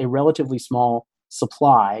still a relatively small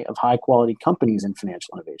supply of high quality companies in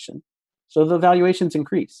financial innovation. So the valuations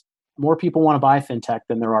increase. More people want to buy fintech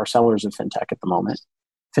than there are sellers of fintech at the moment,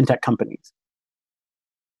 fintech companies.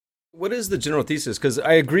 What is the general thesis? Because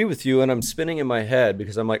I agree with you, and I'm spinning in my head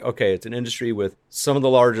because I'm like, okay, it's an industry with some of the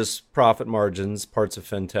largest profit margins, parts of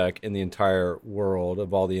fintech in the entire world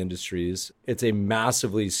of all the industries. It's a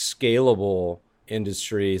massively scalable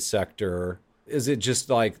industry sector. Is it just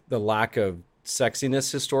like the lack of sexiness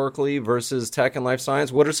historically versus tech and life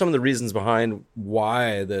science? What are some of the reasons behind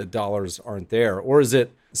why the dollars aren't there? Or is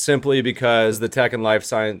it simply because the tech and life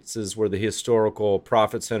sciences were the historical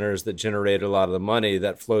profit centers that generated a lot of the money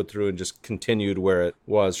that flowed through and just continued where it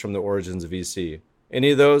was from the origins of VC?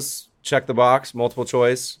 Any of those? Check the box, multiple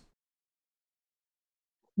choice?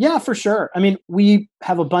 Yeah, for sure. I mean, we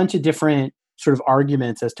have a bunch of different sort of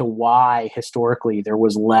arguments as to why historically there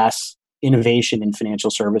was less innovation in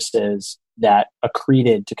financial services that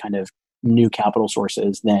accreted to kind of new capital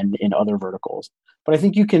sources than in other verticals. But I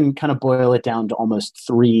think you can kind of boil it down to almost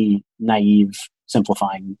three naive,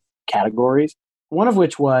 simplifying categories, one of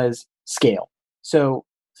which was scale. So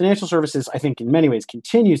financial services, I think in many ways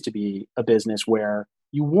continues to be a business where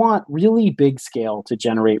you want really big scale to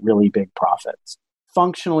generate really big profits.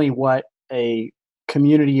 Functionally, what a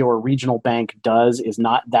community or regional bank does is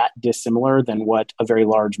not that dissimilar than what a very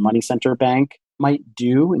large money center bank might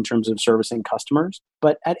do in terms of servicing customers.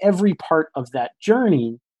 But at every part of that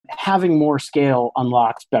journey, having more scale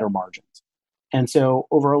unlocks better margins. And so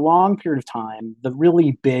over a long period of time, the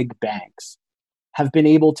really big banks have been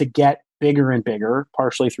able to get bigger and bigger,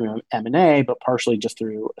 partially through M&A, but partially just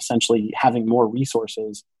through essentially having more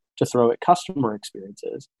resources to throw at customer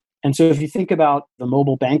experiences. And so if you think about the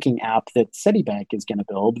mobile banking app that Citibank is going to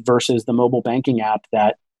build versus the mobile banking app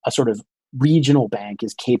that a sort of regional bank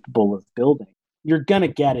is capable of building, you're going to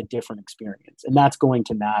get a different experience. And that's going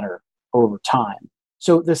to matter over time.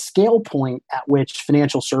 So the scale point at which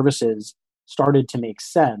financial services started to make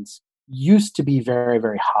sense used to be very,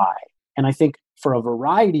 very high. And I think for a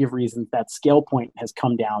variety of reasons, that scale point has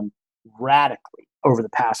come down radically over the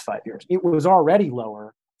past 5 years. It was already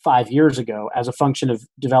lower 5 years ago as a function of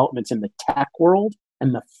developments in the tech world,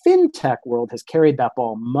 and the fintech world has carried that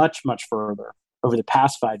ball much, much further over the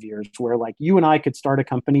past 5 years, where like you and I could start a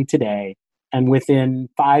company today, and within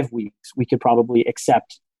 5 weeks, we could probably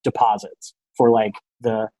accept deposits for like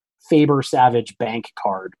the Faber Savage bank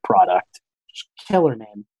card product. Killer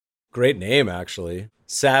name. Great name, actually.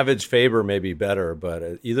 Savage Faber may be better,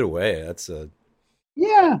 but either way, that's a...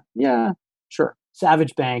 Yeah, sure.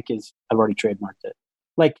 Savage Bank is, I've already trademarked it.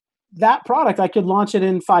 Like that product, I could launch it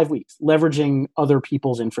in 5 weeks, leveraging other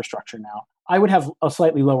people's infrastructure now. I would have a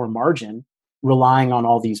slightly lower margin relying on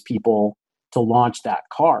all these people to launch that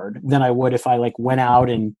card than I would if I like went out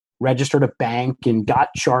and registered a bank and got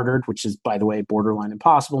chartered, which is, by the way, borderline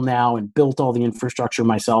impossible now, and built all the infrastructure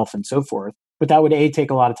myself and so forth. But that would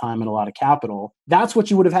take a lot of time and a lot of capital. That's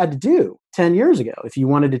what you would have had to do 10 years ago if you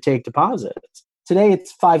wanted to take deposits. Today,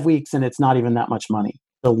 it's 5 weeks and it's not even that much money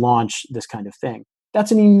to launch this kind of thing.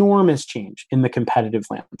 That's an enormous change in the competitive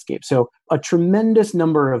landscape. So a tremendous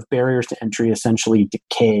number of barriers to entry essentially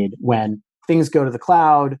decayed when things go to the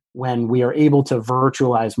cloud, when we are able to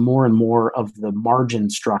virtualize more and more of the margin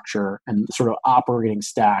structure and sort of operating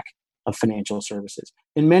stack of financial services.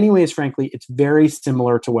 In many ways, frankly, it's very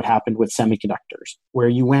similar to what happened with semiconductors, where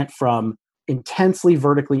you went from intensely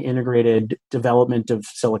vertically integrated development of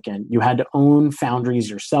silicon. You had to own foundries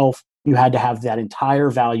yourself. You had to have that entire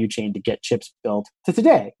value chain to get chips built, to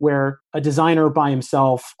today, where a designer by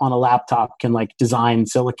himself on a laptop can like design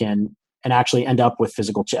silicon and actually end up with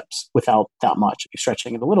physical chips without that much,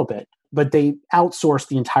 stretching it a little bit. But they outsourced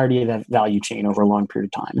the entirety of that value chain over a long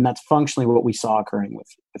period of time. And that's functionally what we saw occurring with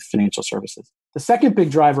financial services. The second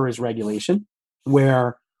big driver is regulation,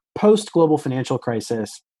 where post-global financial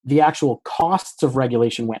crisis, the actual costs of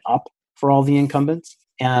regulation went up for all the incumbents.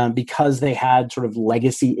 And because they had sort of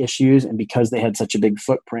legacy issues and because they had such a big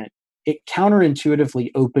footprint, it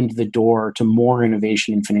counterintuitively opened the door to more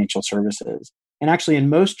innovation in financial services. And actually, in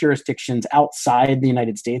most jurisdictions outside the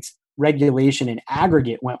United States, regulation in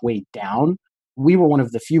aggregate went way down. We were one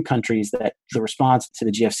of the few countries that the response to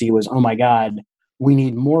the GFC was, oh my God, we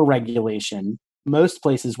need more regulation. Most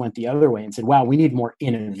places went the other way and said, wow, we need more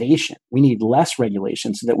innovation. We need less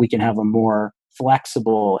regulation so that we can have a more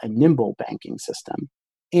flexible and nimble banking system.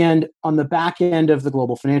 And on the back end of the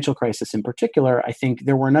global financial crisis in particular, I think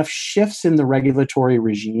there were enough shifts in the regulatory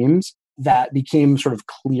regimes that became sort of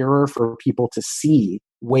clearer for people to see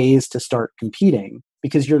ways to start competing,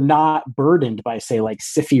 because you're not burdened by, say, like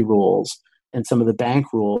SIFI rules and some of the bank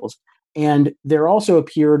rules. And there also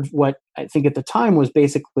appeared what I think at the time was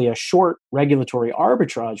basically a short regulatory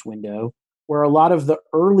arbitrage window where a lot of the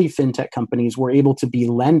early fintech companies were able to be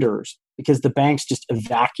lenders because the banks just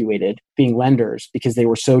evacuated being lenders because they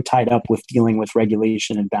were so tied up with dealing with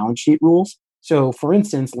regulation and balance sheet rules. So, for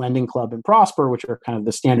instance, Lending Club and Prosper, which are kind of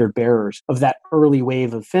the standard bearers of that early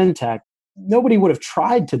wave of fintech, nobody would have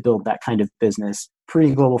tried to build that kind of business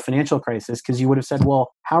pre-global financial crisis because you would have said,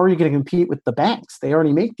 well, how are you going to compete with the banks? They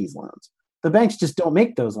already make these loans. The banks just don't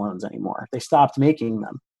make those loans anymore. They stopped making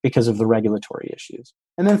them because of the regulatory issues.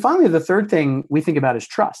 And then finally, the third thing we think about is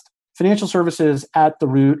trust. Financial services at the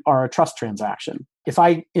root are a trust transaction. If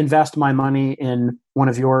I invest my money in one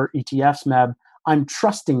of your ETFs, Meb, I'm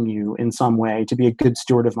trusting you in some way to be a good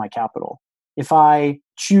steward of my capital. If I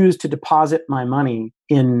choose to deposit my money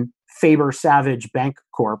in Faber Savage Bank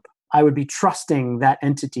Corp, I would be trusting that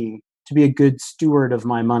entity to be a good steward of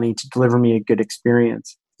my money to deliver me a good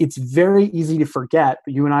experience. It's very easy to forget,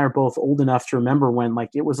 but you and I are both old enough to remember when like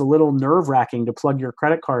it was a little nerve-wracking to plug your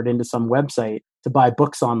credit card into some website to buy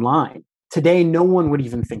books online. Today, no one would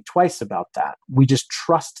even think twice about that. We just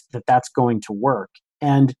trust that that's going to work.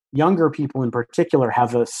 And younger people in particular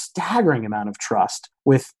have a staggering amount of trust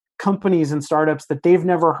with companies and startups that they've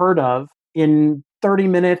never heard of. In 30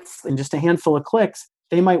 minutes and just a handful of clicks,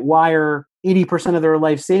 they might wire 80% of their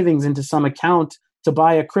life savings into some account to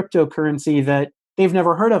buy a cryptocurrency that they've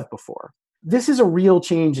never heard of before. This is a real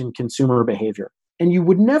change in consumer behavior. And you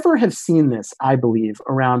would never have seen this, I believe,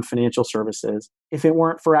 around financial services if it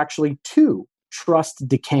weren't for actually two trust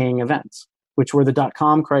decaying events, which were the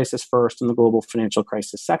dot-com crisis first and the global financial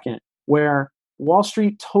crisis second, where Wall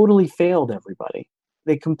Street totally failed everybody.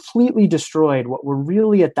 They completely destroyed what were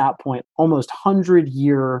really at that point almost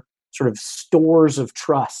 100-year sort of stores of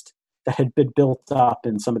trust that had been built up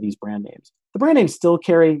in some of these brand names. The brand names still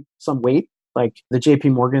carry some weight, like the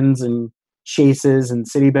JP Morgans and Chases and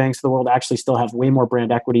Citibanks of the world actually still have way more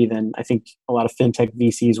brand equity than I think a lot of fintech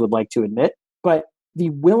VCs would like to admit. But the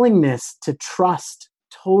willingness to trust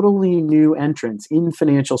totally new entrants in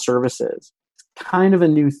financial services is kind of a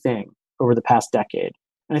new thing over the past decade.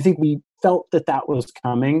 And I think we felt that that was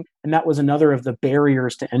coming. And that was another of the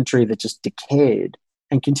barriers to entry that just decayed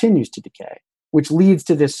and continues to decay, which leads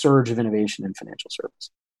to this surge of innovation in financial services.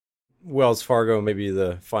 Wells Fargo may be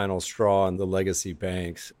the final straw on the legacy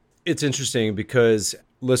banks. It's interesting because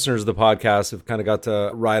listeners of the podcast have kind of got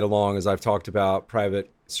to ride along as I've talked about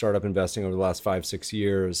private startup investing over the last 5-6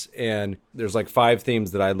 years. And there's like 5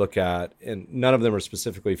 themes that I look at, and none of them are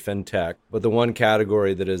specifically fintech. But the one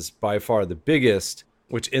category that is by far the biggest,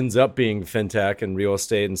 which ends up being fintech and real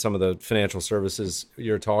estate and some of the financial services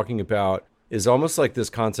you're talking about, is almost like this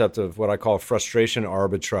concept of what I call frustration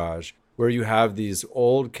arbitrage, where you have these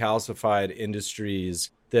old calcified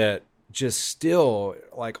industries that just still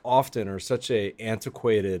like often are such a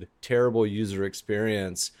antiquated, terrible user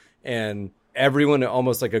experience. And everyone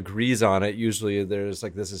almost like agrees on it. Usually there's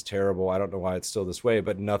like, this is terrible. I don't know why it's still this way,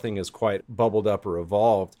 but nothing is quite bubbled up or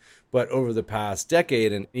evolved. But over the past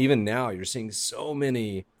decade, and even now, you're seeing so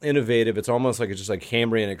many innovative, it's almost like it's just like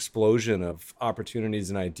Cambrian explosion of opportunities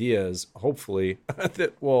and ideas, hopefully,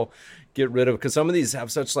 that will get rid of, because some of these have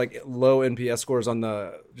such like low NPS scores on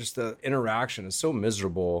just the interaction is so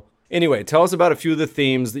miserable. Anyway, tell us about a few of the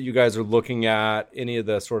themes that you guys are looking at, any of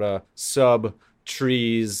the sort of sub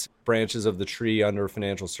trees, branches of the tree under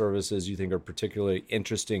financial services you think are particularly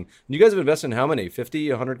interesting. You guys have invested in how many? 50,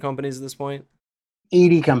 100 companies at this point?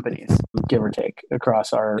 80 companies, give or take,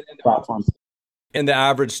 across our platform. And the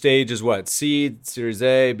average stage is what? Seed, Series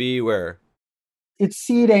A, B, where? It's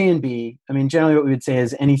seed A and B. I mean, generally what we would say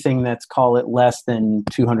is anything that's, call it, less than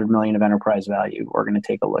 200 million of enterprise value, we're going to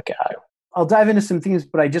take a look at. I'll dive into some themes,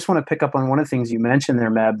 but I just want to pick up on one of the things you mentioned there,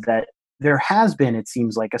 Meb, that there has been, it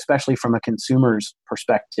seems like, especially from a consumer's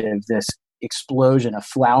perspective, this explosion, a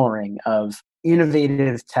flowering of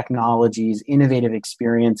innovative technologies, innovative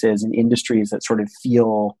experiences in industries that sort of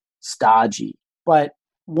feel stodgy. But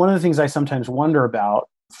one of the things I sometimes wonder about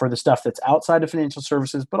for the stuff that's outside of financial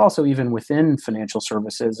services, but also even within financial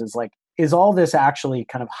services, is like, is all this actually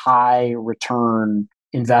kind of high return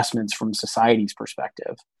investments from society's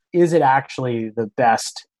perspective? Is it actually the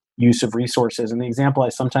best use of resources? And the example I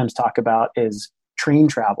sometimes talk about is train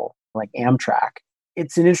travel, like Amtrak.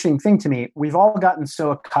 It's an interesting thing to me. We've all gotten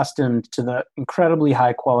so accustomed to the incredibly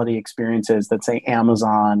high quality experiences that, say,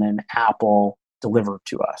 Amazon and Apple deliver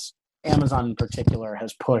to us. Amazon in particular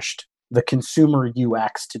has pushed the consumer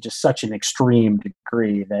UX to just such an extreme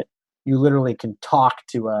degree that you literally can talk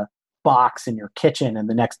to a box in your kitchen and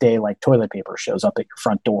the next day, like, toilet paper shows up at your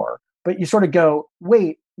front door. But you sort of go,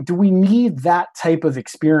 wait, do we need that type of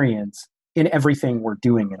experience in everything we're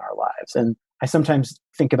doing in our lives? And I sometimes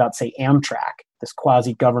think about, say, Amtrak, this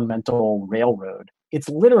quasi-governmental railroad. It's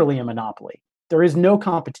literally a monopoly. There is no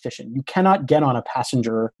competition. You cannot get on a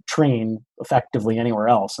passenger train effectively anywhere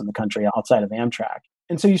else in the country outside of Amtrak.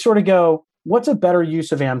 And so you sort of go, what's a better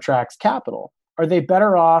use of Amtrak's capital? Are they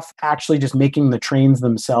better off actually just making the trains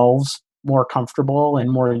themselves more comfortable and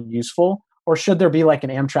more useful? Or should there be like an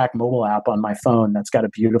Amtrak mobile app on my phone that's got a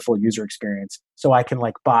beautiful user experience so I can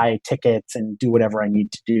like buy tickets and do whatever I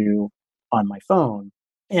need to do on my phone?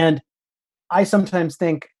 And I sometimes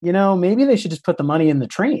think, maybe they should just put the money in the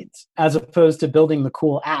trains as opposed to building the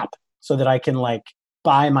cool app so that I can like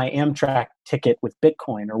buy my Amtrak ticket with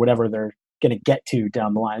Bitcoin or whatever they're going to get to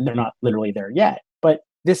down the line. They're not literally there yet. But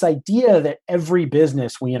this idea that every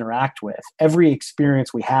business we interact with, every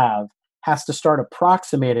experience we have, has to start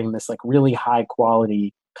approximating this like really high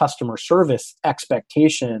quality customer service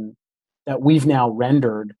expectation that we've now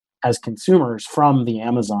rendered as consumers from the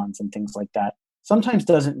Amazons and things like that sometimes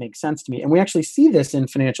doesn't make sense to me. And we actually see this in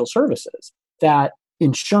financial services, that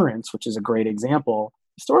insurance, which is a great example,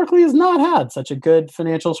 historically has not had such a good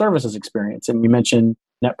financial services experience. And you mentioned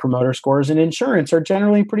net promoter scores in insurance are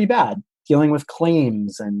generally pretty bad. Dealing with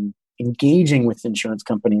claims and engaging with insurance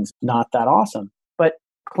companies, not that awesome. But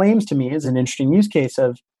claims to me is an interesting use case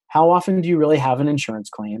of how often do you really have an insurance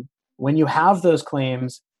claim? When you have those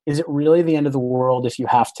claims, is it really the end of the world if you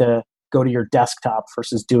have to go to your desktop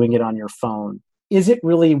versus doing it on your phone? Is it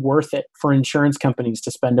really worth it for insurance companies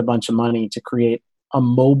to spend a bunch of money to create a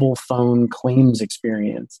mobile phone claims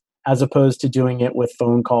experience as opposed to doing it with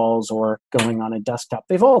phone calls or going on a desktop?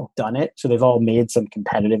 They've all done it, so they've all made some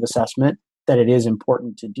competitive assessment that it is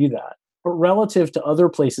important to do that. But relative to other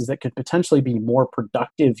places that could potentially be more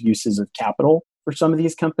productive uses of capital for some of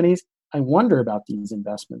these companies, I wonder about these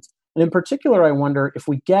investments. And in particular, I wonder if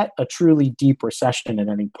we get a truly deep recession at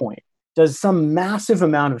any point, does some massive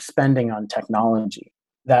amount of spending on technology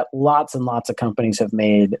that lots and lots of companies have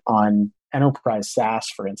made on enterprise SaaS,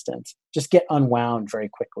 for instance, just get unwound very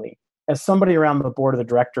quickly? As somebody around the board of the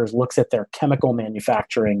directors looks at their chemical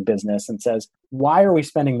manufacturing business and says, why are we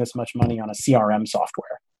spending this much money on a CRM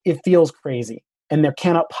software? It feels crazy. And there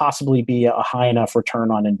cannot possibly be a high enough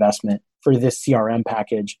return on investment for this CRM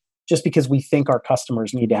package just because we think our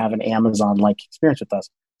customers need to have an Amazon-like experience with us.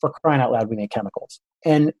 For crying out loud, we make chemicals.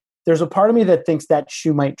 And there's a part of me that thinks that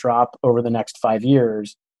shoe might drop over the next 5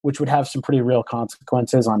 years, which would have some pretty real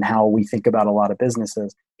consequences on how we think about a lot of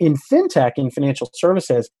businesses. In fintech, in financial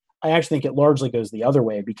services, I actually think it largely goes the other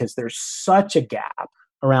way because there's such a gap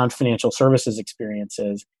around financial services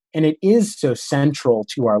experiences, and it is so central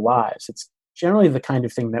to our lives. It's generally the kind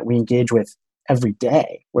of thing that we engage with every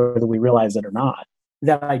day, whether we realize it or not,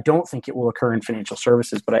 that I don't think it will occur in financial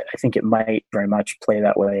services, but I think it might very much play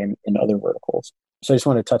that way in other verticals. So I just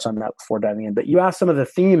want to touch on that before diving in. But you asked some of the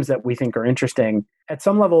themes that we think are interesting. At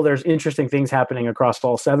some level, there's interesting things happening across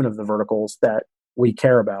all 7 of the verticals that we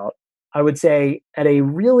care about. I would say at a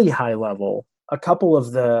really high level, a couple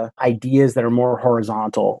of the ideas that are more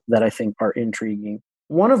horizontal that I think are intriguing.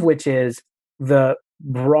 One of which is the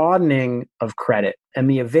broadening of credit and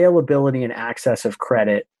the availability and access of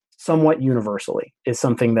credit somewhat universally is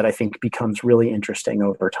something that I think becomes really interesting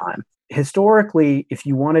over time. Historically, if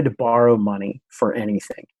you wanted to borrow money for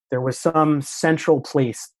anything, there was some central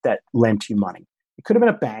place that lent you money. It could have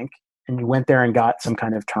been a bank, and you went there and got some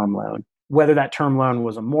kind of term loan, whether that term loan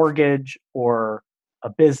was a mortgage or a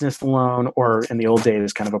business loan, or in the old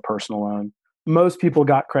days, kind of a personal loan. Most people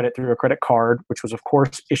got credit through a credit card, which was, of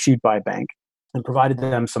course, issued by a bank and provided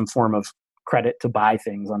them some form of credit to buy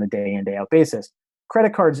things on a day in, day out basis.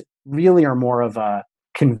 Credit cards really are more of a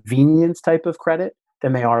convenience type of credit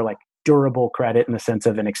than they are like durable credit in the sense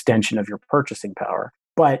of an extension of your purchasing power.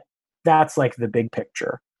 But that's like the big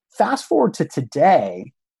picture. Fast forward to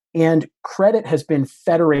today, and credit has been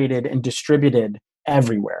federated and distributed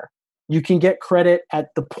everywhere. You can get credit at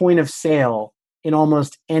the point of sale in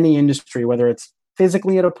almost any industry, whether it's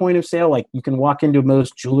physically at a point of sale, like you can walk into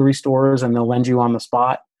most jewelry stores and they'll lend you on the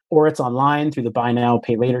spot, or it's online through the buy now,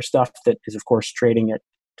 pay later stuff that is, of course, trading at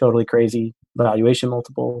totally crazy valuation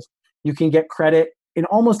multiples. You can get credit in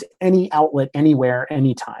almost any outlet, anywhere,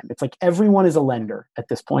 anytime. It's like everyone is a lender at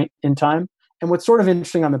this point in time. And what's sort of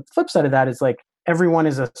interesting on the flip side of that is like everyone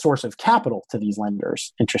is a source of capital to these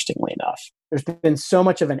lenders, interestingly enough. There's been so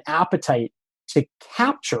much of an appetite to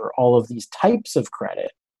capture all of these types of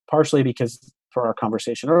credit, partially because, for our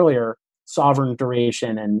conversation earlier, sovereign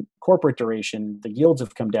duration and corporate duration, the yields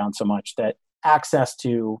have come down so much that access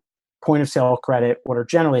to point of sale credit, what are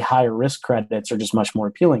generally higher risk credits, are just much more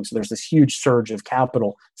appealing. So there's this huge surge of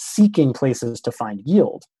capital seeking places to find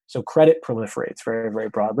yield. So credit proliferates very, very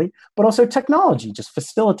broadly, but also technology just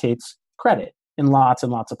facilitates credit in lots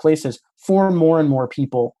and lots of places for more and more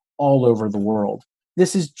people all over the world.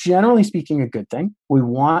 This is generally speaking a good thing. We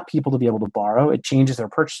want people to be able to borrow. It changes their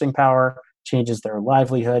purchasing power, changes their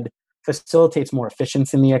livelihood, facilitates more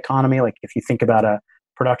efficiency in the economy. Like if you think about a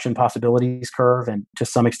production possibilities curve, and to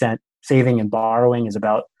some extent, saving and borrowing is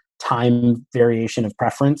about time variation of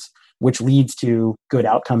preference, which leads to good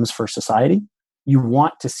outcomes for society. You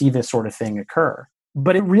want to see this sort of thing occur.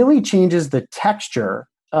 But it really changes the texture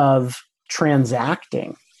of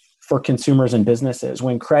transacting for consumers and businesses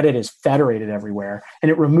when credit is federated everywhere, and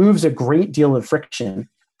it removes a great deal of friction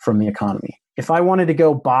from the economy. If I wanted to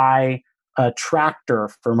go buy a tractor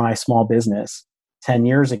for my small business 10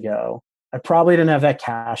 years ago, I probably didn't have that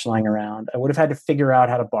cash lying around. I would have had to figure out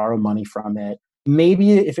how to borrow money from it.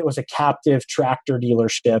 Maybe if it was a captive tractor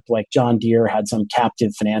dealership, like John Deere had some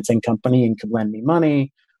captive financing company and could lend me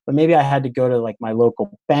money, but maybe I had to go to like my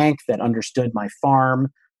local bank that understood my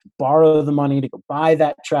farm, to borrow the money to go buy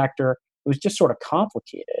that tractor. It was just sort of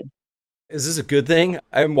complicated. Is this a good thing?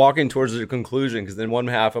 I'm walking towards the conclusion because then one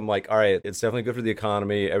half I'm like, all right, it's definitely good for the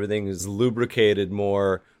economy. Everything is lubricated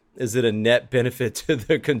more. Is it a net benefit to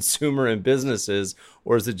the consumer and businesses,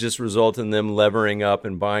 or is it just result in them levering up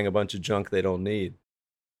and buying a bunch of junk they don't need?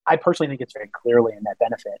 I personally think it's very clearly a net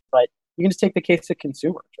benefit, but you can just take the case of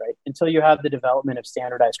consumers, right? Until you have the development of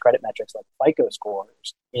standardized credit metrics like FICO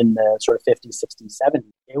scores in the sort of 50s, 60s, 70s,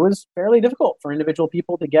 it was fairly difficult for individual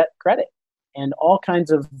people to get credit. And all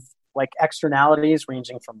kinds of like externalities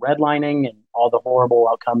ranging from redlining and all the horrible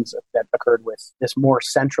outcomes that occurred with this more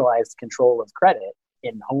centralized control of credit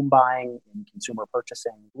in home buying and consumer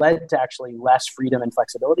purchasing led to actually less freedom and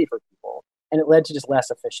flexibility for people. And it led to just less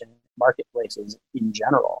efficient marketplaces in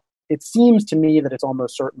general. It seems to me that it's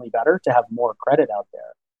almost certainly better to have more credit out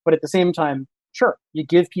there. But at the same time, sure, you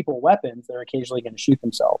give people weapons, they're occasionally going to shoot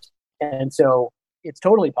themselves. And so it's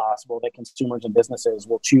totally possible that consumers and businesses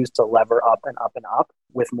will choose to lever up and up and up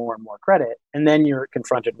with more and more credit. And then you're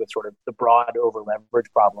confronted with sort of the broad over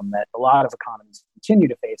leverage problem that a lot of economies continue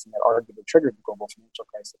to face and that arguably triggered the global financial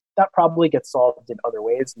crisis. That probably gets solved in other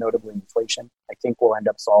ways, notably inflation. I think we'll end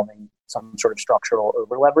up solving some sort of structural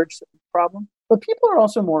over leverage problem. But people are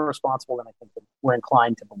also more responsible than I think that we're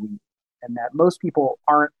inclined to believe, and that most people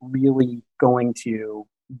aren't really going to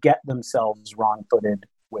get themselves wrong-footed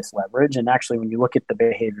with leverage. And actually, when you look at the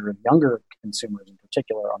behavior of younger consumers in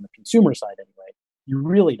particular, on the consumer side anyway, you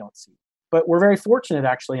really don't see. But we're very fortunate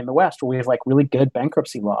actually in the West where we have like really good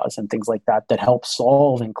bankruptcy laws and things like that that help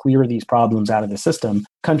solve and clear these problems out of the system.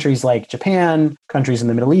 Countries like Japan, countries in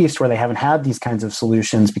the Middle East where they haven't had these kinds of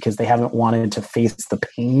solutions because they haven't wanted to face the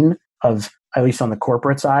pain of, at least on the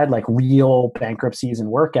corporate side, like real bankruptcies and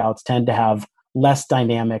workouts tend to have less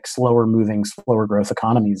dynamic, slower moving, slower growth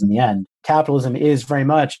economies in the end. Capitalism is very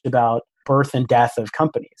much about birth and death of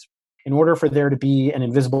companies. In order for there to be an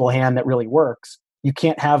invisible hand that really works, you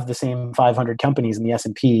can't have the same 500 companies in the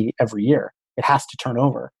S&P every year. It has to turn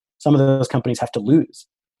over. Some of those companies have to lose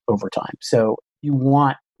over time. So you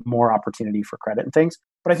want more opportunity for credit and things.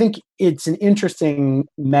 But I think it's an interesting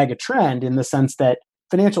mega trend in the sense that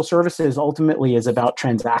financial services ultimately is about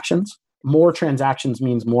transactions. More transactions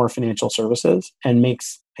means more financial services and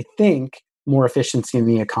makes, I think, more efficiency in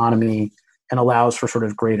the economy and allows for sort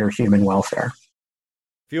of greater human welfare.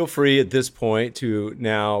 Feel free at this point to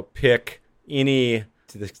now pick any,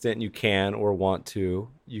 to the extent you can or want to.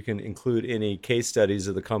 You can include any case studies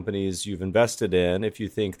of the companies you've invested in if you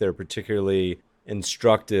think they're particularly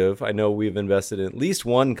instructive. I know we've invested in at least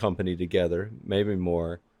one company together, maybe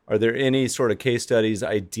more. Are there any sort of case studies,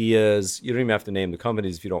 ideas? You don't even have to name the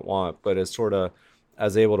companies if you don't want, but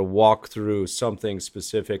as able to walk through something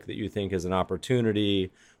specific that you think is an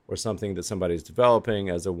opportunity or something that somebody's developing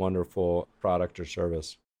as a wonderful product or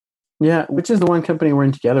service. Yeah, which is the one company we're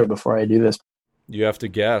in together before I do this? You have to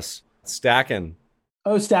guess. Stackin'.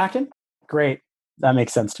 Oh, Stackin'? Great. That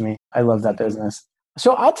makes sense to me. I love that business.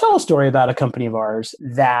 So I'll tell a story about a company of ours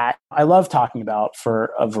that I love talking about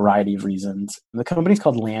for a variety of reasons. The company's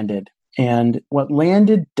called Landed. And what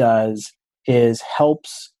Landed does is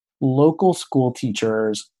helps local school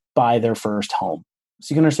teachers buy their first home.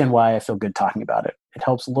 So you can understand why I feel good talking about it. It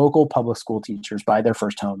helps local public school teachers buy their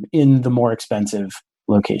first home in the more expensive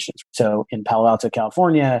locations. So in Palo Alto,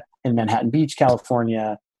 California, in Manhattan Beach,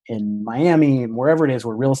 California, in Miami, and wherever it is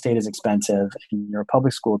where real estate is expensive and you're a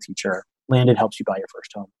public school teacher, Landed helps you buy your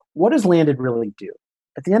first home. What does Landed really do?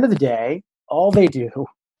 At the end of the day, all they do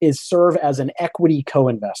is serve as an equity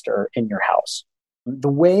co-investor in your house. The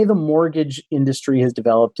way the mortgage industry has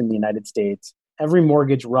developed in the United States, every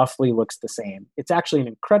mortgage roughly looks the same. It's actually an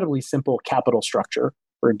incredibly simple capital structure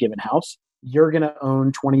for a given house. You're going to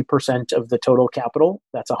own 20% of the total capital.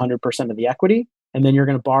 That's 100% of the equity. And then you're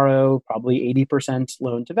going to borrow probably 80%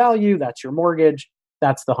 loan to value. That's your mortgage.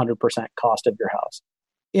 That's the 100% cost of your house.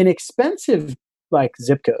 In expensive like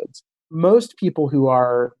zip codes, most people who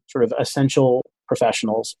are sort of essential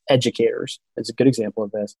professionals, educators is a good example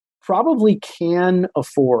of this, probably can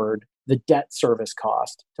afford the debt service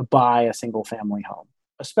cost to buy a single family home,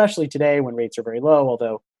 especially today when rates are very low,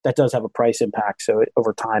 although that does have a price impact. So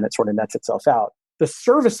over time, it sort of nets itself out. The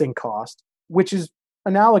servicing cost, which is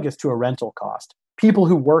analogous to a rental cost, people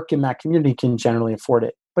who work in that community can generally afford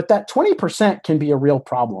it. But that 20% can be a real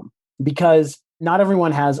problem because not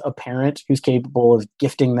everyone has a parent who's capable of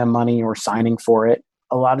gifting them money or signing for it.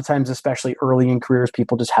 A lot of times, especially early in careers,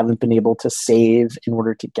 people just haven't been able to save in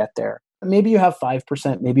order to get there. Maybe you have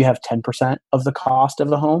 5%, maybe you have 10% of the cost of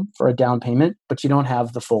the home for a down payment, but you don't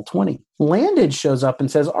have the full 20. Landed shows up and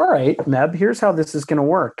says, all right, Meb, here's how this is going to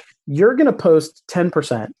work. You're going to post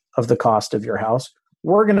 10% of the cost of your house.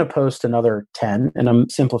 We're going to post another 10, and I'm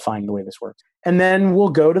simplifying the way this works. And then we'll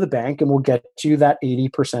go to the bank and we'll get you that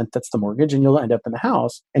 80% that's the mortgage, and you'll end up in the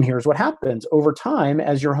house. And here's what happens. Over time,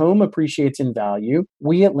 as your home appreciates in value,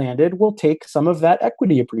 we at Landed will take some of that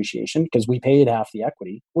equity appreciation because we paid half the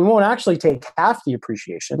equity. We won't actually take half the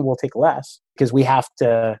appreciation. We'll take less because we have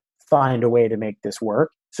to find a way to make this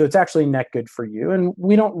work. So it's actually net good for you. And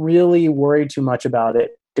we don't really worry too much about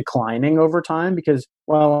it declining over time because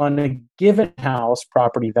while on a given house,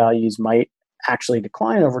 property values might actually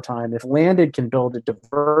decline over time, if Landed can build a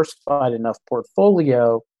diversified enough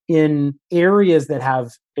portfolio in areas that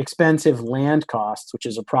have expensive land costs, which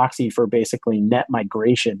is a proxy for basically net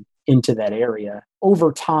migration into that area,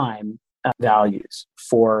 over time, values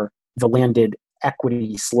for the Landed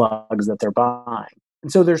equity slugs that they're buying.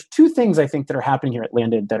 And so there's two things I think that are happening here at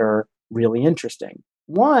Landed that are really interesting.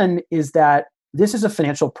 One is that this is a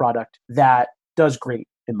financial product that does great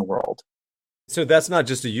in the world. So that's not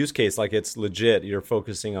just a use case, like it's legit. You're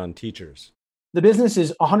focusing on teachers. The business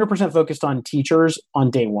is 100% focused on teachers on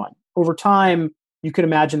day one. Over time, you could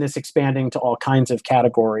imagine this expanding to all kinds of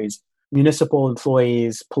categories. Municipal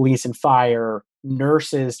employees, police and fire,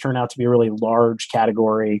 nurses turn out to be a really large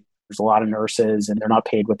category. There's a lot of nurses and they're not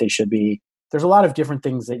paid what they should be. There's a lot of different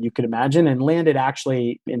things that you could imagine. And Landed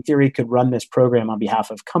actually, in theory, could run this program on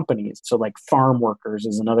behalf of companies. So like farm workers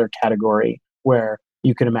is another category where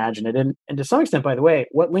you could imagine it. And to some extent, by the way,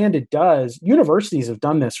 what Landed does, universities have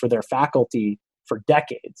done this for their faculty for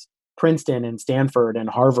decades. Princeton and Stanford and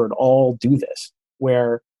Harvard all do this,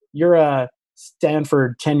 where you're a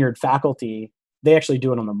Stanford tenured faculty. They actually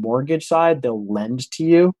do it on the mortgage side. They'll lend to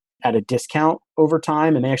you at a discount over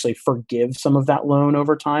time, and they actually forgive some of that loan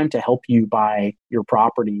over time to help you buy your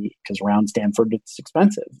property, because around Stanford, it's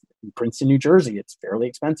expensive. In Princeton, New Jersey, it's fairly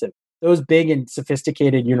expensive. Those big and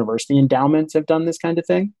sophisticated university endowments have done this kind of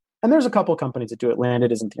thing. And there's a couple companies that do it.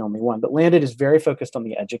 Landed isn't the only one, but Landed is very focused on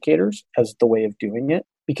the educators as the way of doing it,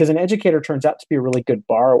 because an educator turns out to be a really good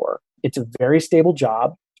borrower. It's a very stable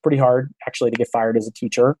job. It's pretty hard actually to get fired as a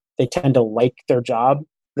teacher. They tend to like their job.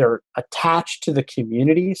 They're attached to the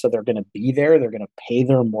community, so they're going to be there. They're going to pay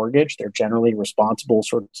their mortgage. They're generally responsible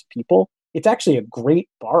sorts of people. It's actually a great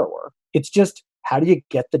borrower. It's just, how do you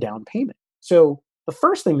get the down payment? So the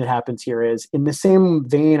first thing that happens here is, in the same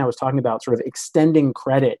vein I was talking about, sort of extending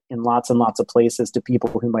credit in lots and lots of places to people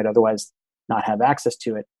who might otherwise not have access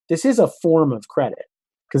to it. This is a form of credit,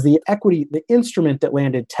 because the equity, the instrument that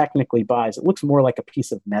Landed technically buys, it looks more like a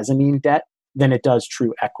piece of mezzanine debt than it does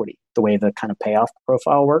true equity, the way the kind of payoff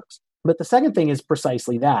profile works. But the second thing is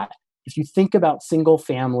precisely that. If you think about single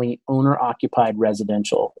family owner-occupied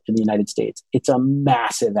residential in the United States, it's a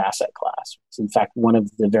massive asset class. It's in fact one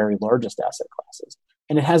of the very largest asset classes.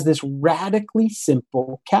 And it has this radically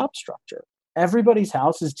simple cap structure. Everybody's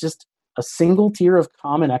house is just a single tier of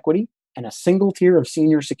common equity and a single tier of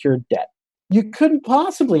senior secured debt. You couldn't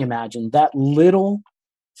possibly imagine that little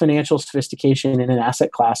financial sophistication in an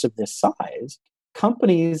asset class of this size.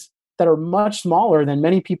 Companies that are much smaller than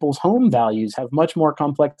many people's home values have much more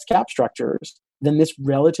complex cap structures than this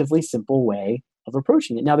relatively simple way of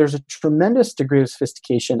approaching it. Now, there's a tremendous degree of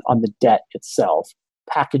sophistication on the debt itself,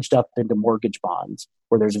 packaged up into mortgage bonds,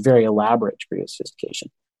 where there's a very elaborate degree of sophistication.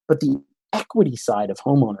 But the equity side of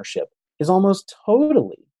home ownership is almost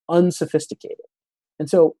totally unsophisticated. And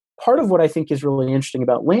so part of what I think is really interesting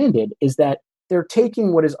about Landed is that they're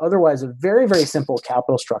taking what is otherwise a very, very simple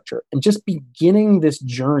capital structure and just beginning this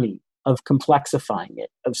journey of complexifying it,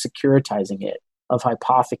 of securitizing it, of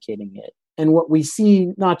hypothecating it. And what we see,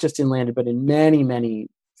 not just in Landed, but in many, many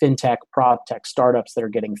fintech, prop tech startups that are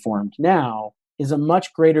getting formed now, is a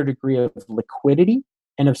much greater degree of liquidity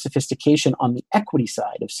and of sophistication on the equity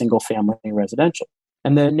side of single family residential.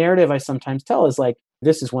 And the narrative I sometimes tell is like,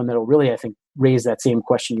 this is one that'll really, I think, raise that same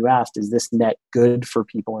question you asked, is this net good for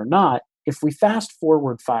people or not? If we fast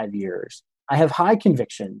forward 5 years, I have high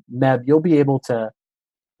conviction, Meb, you'll be able to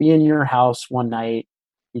be in your house one night,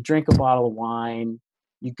 you drink a bottle of wine,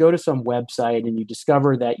 you go to some website and you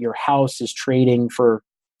discover that your house is trading for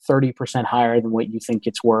 30% higher than what you think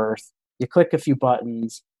it's worth. You click a few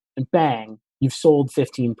buttons and bang, you've sold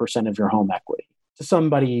 15% of your home equity to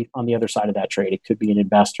somebody on the other side of that trade. It could be an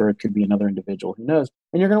investor, it could be another individual, who knows?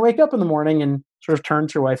 And you're going to wake up in the morning and sort of turn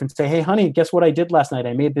to your wife and say, hey, honey, guess what I did last night?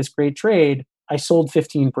 I made this great trade. I sold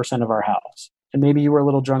 15% of our house. And maybe you were a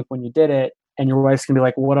little drunk when you did it. And your wife's going to be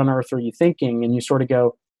like, what on earth are you thinking? And you sort of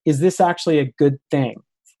go, is this actually a good thing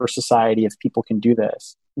for society if people can do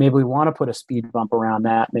this? Maybe we want to put a speed bump around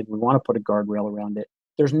that. Maybe we want to put a guardrail around it.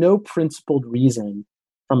 There's no principled reason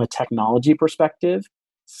from a technology perspective,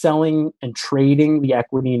 selling and trading the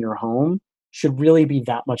equity in your home should really be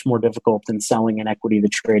that much more difficult than selling an equity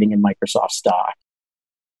that's trading in Microsoft stock.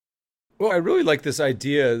 Well, I really like this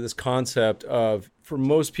idea, this concept of, for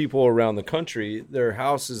most people around the country, their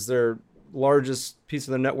house is their largest piece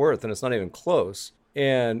of their net worth, and it's not even close.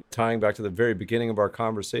 And tying back to the very beginning of our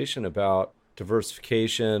conversation about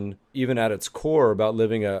diversification, even at its core, about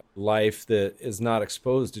living a life that is not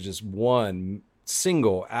exposed to just one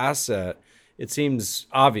single asset, it seems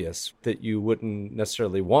obvious that you wouldn't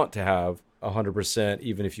necessarily want to have 100%,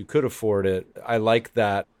 even if you could afford it. I like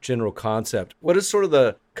that general concept. What is sort of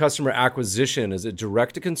the customer acquisition? Is it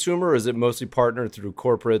direct to consumer, or is it mostly partnered through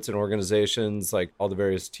corporates and organizations like all the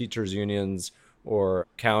various teachers unions or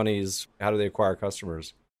counties? How do they acquire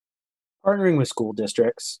customers? Partnering with school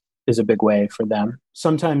districts is a big way for them.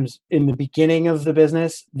 Sometimes in the beginning of the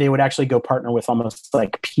business, they would actually go partner with almost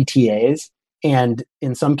like PTAs. And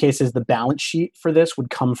in some cases, the balance sheet for this would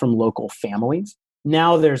come from local families.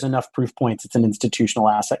 Now there's enough proof points. It's an institutional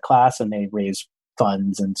asset class, and they raise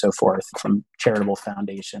funds and so forth from charitable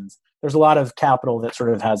foundations. There's a lot of capital that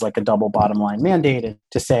sort of has like a double bottom line mandate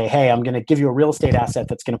to say, hey, I'm going to give you a real estate asset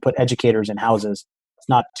that's going to put educators in houses. It's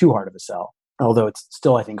not too hard of a sell, although it's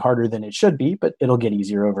still, I think, harder than it should be, but it'll get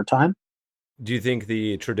easier over time. Do you think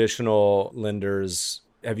the traditional lenders,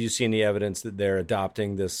 have you seen any evidence that they're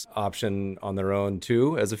adopting this option on their own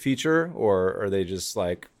too as a feature? Or are they just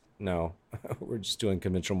like, no, we're just doing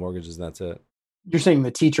conventional mortgages and that's it? You're saying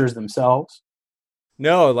the teachers themselves?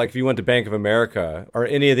 No, like if you went to Bank of America, are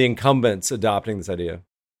any of the incumbents adopting this idea?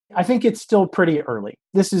 I think it's still pretty early.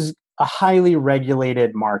 This is a highly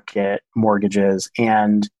regulated market, mortgages,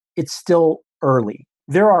 and it's still early.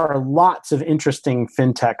 There are lots of interesting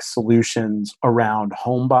fintech solutions around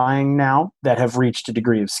home buying now that have reached a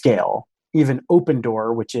degree of scale. Even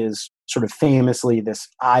Opendoor, which is sort of famously this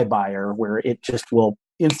iBuyer, where it just will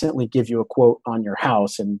instantly give you a quote on your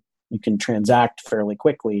house and you can transact fairly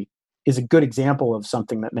quickly, is a good example of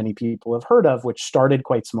something that many people have heard of, which started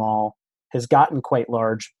quite small, has gotten quite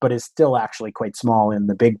large, but is still actually quite small in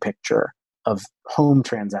the big picture of home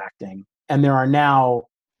transacting. And there are now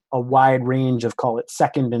a wide range of, call it,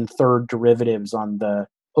 second and third derivatives on the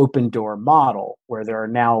Opendoor model, where there are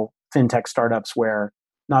now fintech startups where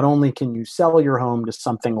not only can you sell your home to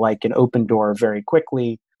something like an Opendoor very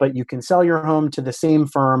quickly, but you can sell your home to the same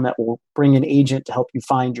firm that will bring an agent to help you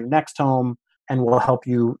find your next home and will help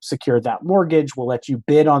you secure that mortgage, will let you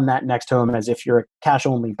bid on that next home as if you're a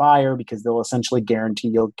cash-only buyer because they'll essentially guarantee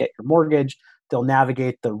you'll get your mortgage. They'll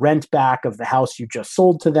navigate the rent back of the house you just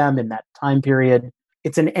sold to them in that time period.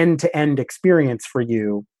 It's an end-to-end experience for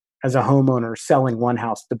you as a homeowner selling one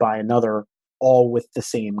house to buy another, all with the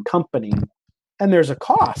same company. And there's a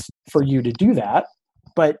cost for you to do that,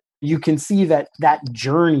 but you can see that that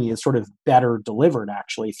journey is sort of better delivered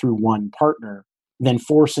actually through one partner than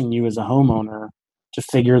forcing you as a homeowner to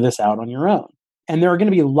figure this out on your own. And there are going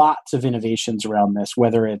to be lots of innovations around this,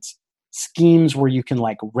 whether it's schemes where you can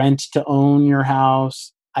like rent to own your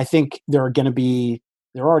house. I think there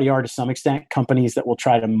already are to some extent companies that will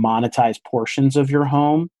try to monetize portions of your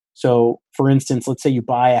home. So for instance, let's say you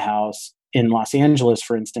buy a house in Los Angeles,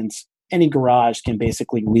 for instance, any garage can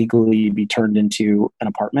basically legally be turned into an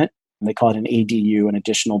apartment. They call it an ADU, an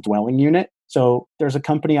additional dwelling unit. So there's a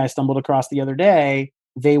company I stumbled across the other day.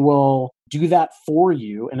 They will do that for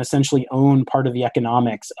you and essentially own part of the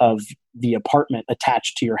economics of the apartment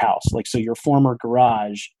attached to your house. Like, so your former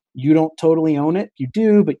garage, you don't totally own it. You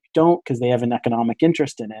do, but you don't because they have an economic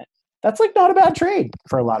interest in it. That's like not a bad trade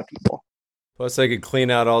for a lot of people. Plus, they could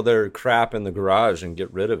clean out all their crap in the garage and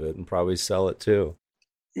get rid of it and probably sell it too.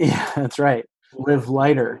 Yeah, that's right. Live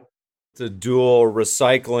lighter. It's a dual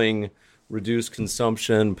recycling, reduced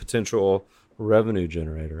consumption, potential revenue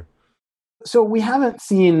generator. So we haven't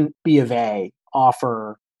seen B of A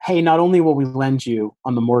offer, hey, not only will we lend you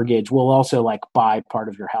on the mortgage, we'll also like buy part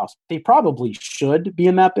of your house. They probably should be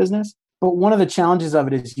in that business. But one of the challenges of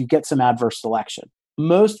it is you get some adverse selection.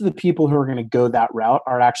 Most of the people who are going to go that route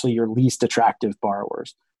are actually your least attractive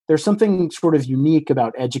borrowers. There's something sort of unique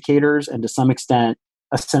about educators and to some extent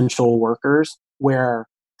essential workers where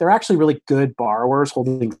they're actually really good borrowers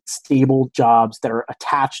holding stable jobs that are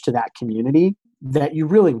attached to that community that you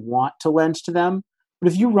really want to lend to them.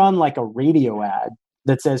 But if you run like a radio ad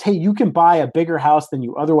that says, hey, you can buy a bigger house than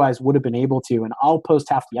you otherwise would have been able to, and I'll post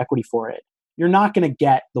half the equity for it, you're not going to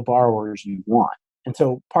get the borrowers you want. And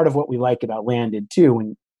so part of what we like about Landed too,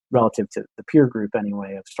 and relative to the peer group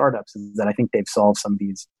anyway of startups, is that I think they've solved some of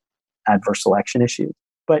these adverse selection issues.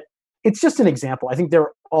 But it's just an example. I think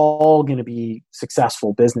they're all going to be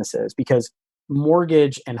successful businesses because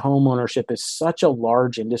mortgage and home ownership is such a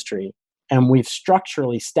large industry. And we've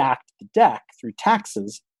structurally stacked the deck through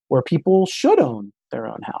taxes where people should own their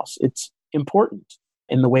own house. It's important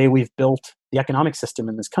in the way we've built the economic system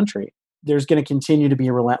in this country. There's going to continue to be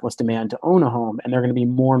a relentless demand to own a home, and there are going to be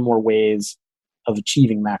more and more ways of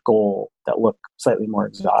achieving that goal that look slightly more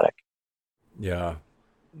exotic. Yeah.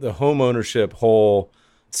 The home ownership whole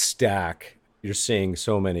stack, you're seeing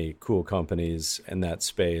so many cool companies in that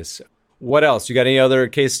space. What else? You got any other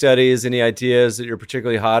case studies, any ideas that you're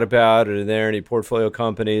particularly hot about? Are there any portfolio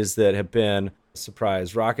companies that have been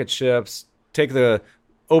surprise rocket ships? Take the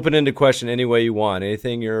open-ended question any way you want.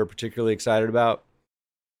 Anything you're particularly excited about?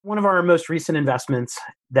 One of our most recent investments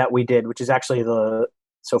that we did, which is actually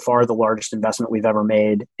so far the largest investment we've ever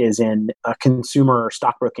made, is in a consumer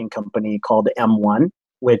stockbroking company called M1,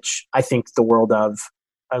 which I think the world of.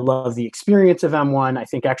 I love the experience of M1. I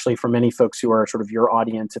think actually for many folks who are sort of your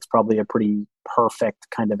audience, it's probably a pretty perfect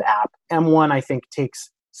kind of app. M1, I think, takes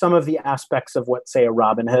some of the aspects of what, say, a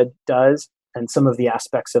Robinhood does and some of the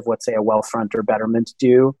aspects of what, say, a Wealthfront or Betterment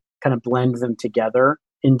do, kind of blend them together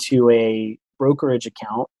into a brokerage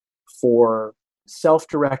account for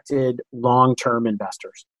self-directed long-term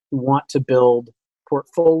investors who want to build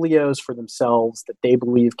portfolios for themselves that they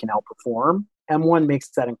believe can outperform. M1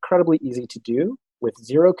 makes that incredibly easy to do with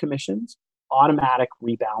zero commissions, automatic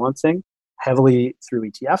rebalancing, heavily through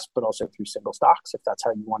ETFs, but also through single stocks, if that's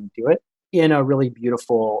how you want to do it, in a really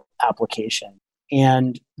beautiful application.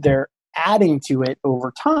 And they're adding to it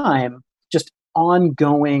over time just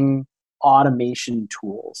ongoing automation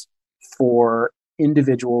tools for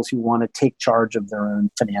individuals who want to take charge of their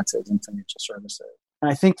own finances and financial services.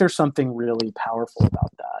 And I think there's something really powerful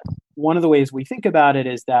about that. One of the ways we think about it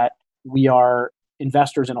is that we are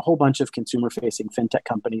investors in a whole bunch of consumer-facing fintech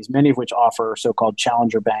companies, many of which offer so-called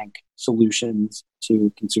challenger bank solutions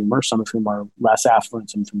to consumers, some of whom are less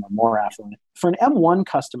affluent, some of whom are more affluent. For an M1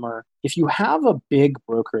 customer, if you have a big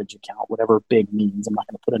brokerage account, whatever big means, I'm not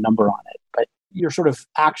going to put a number on it, but you're sort of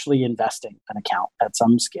actually investing an account at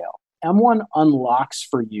some scale. M1 unlocks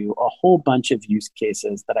for you a whole bunch of use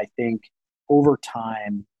cases that I think over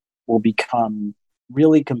time will become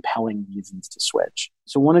really compelling reasons to switch.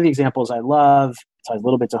 So one of the examples I love ties a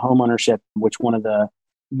little bit to homeownership, which one of the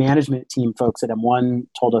management team folks at M1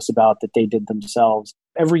 told us about that they did themselves.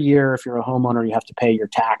 Every year, if you're a homeowner, you have to pay your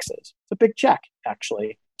taxes. It's a big check,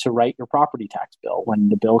 actually, to write your property tax bill when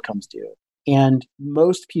the bill comes due. And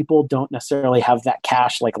most people don't necessarily have that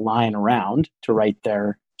cash like lying around to write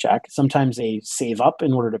their check. Sometimes they save up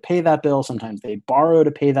in order to pay that bill. Sometimes they borrow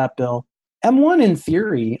to pay that bill. M1, in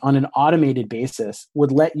theory, on an automated basis,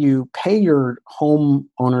 would let you pay your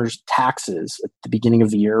homeowner's taxes at the beginning of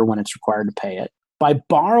the year when it's required to pay it by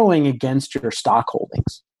borrowing against your stock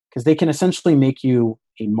holdings, because they can essentially make you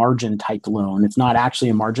a margin type loan. It's not actually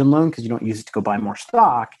a margin loan because you don't use it to go buy more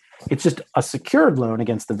stock. It's just a secured loan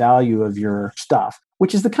against the value of your stuff,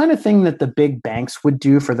 which is the kind of thing that the big banks would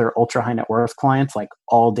do for their ultra high net worth clients like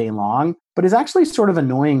all day long, but is actually sort of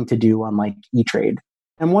annoying to do on like E-Trade.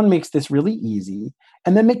 And one makes this really easy.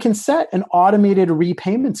 And then they can set an automated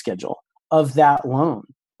repayment schedule of that loan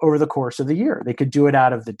over the course of the year. They could do it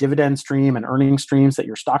out of the dividend stream and earning streams that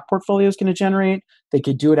your stock portfolio is going to generate. They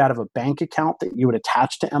could do it out of a bank account that you would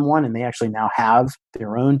attach to M1, and they actually now have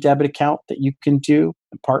their own debit account that you can do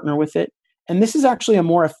and partner with it. And this is actually a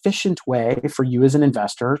more efficient way for you as an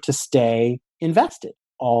investor to stay invested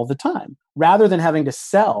all the time, rather than having to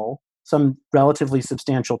sell some relatively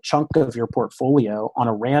substantial chunk of your portfolio on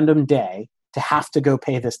a random day to have to go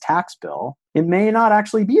pay this tax bill. It may not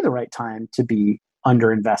actually be the right time to be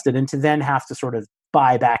underinvested and to then have to sort of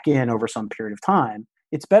buy back in over some period of time.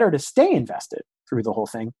 It's better to stay invested through the whole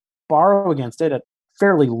thing, borrow against it at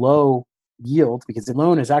fairly low yield because the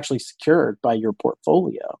loan is actually secured by your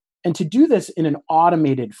portfolio. And to do this in an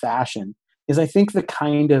automated fashion is, I think, the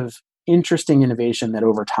kind of interesting innovation that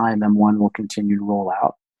over time M1 will continue to roll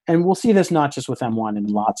out. And we'll see this not just with M1 and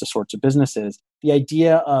lots of sorts of businesses. The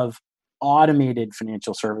idea of automated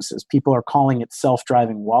financial services, people are calling it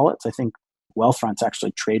self-driving wallets. I think Wealthfront's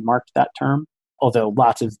actually trademarked that term, although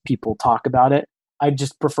lots of people talk about it. I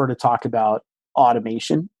just prefer to talk about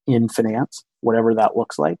automation in finance, whatever that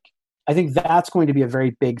looks like. I think that's going to be a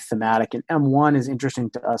very big thematic. And M1 is interesting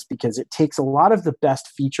to us because it takes a lot of the best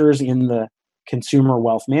features in the consumer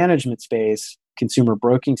wealth management space, consumer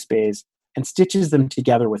broking space, and stitches them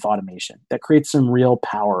together with automation that creates some real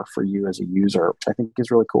power for you as a user, which I think is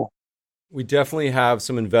really cool. We definitely have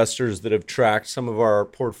some investors that have tracked some of our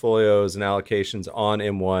portfolios and allocations on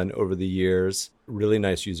M1 over the years. Really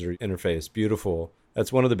nice user interface, beautiful.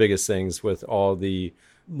 That's one of the biggest things with all the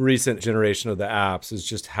recent generation of the apps is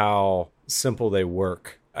just how simple they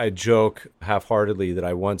work. I joke half-heartedly that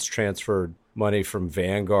I once transferred money from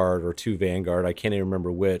Vanguard or to Vanguard, I can't even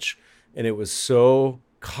remember which, and it was so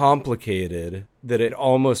complicated that it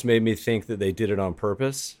almost made me think that they did it on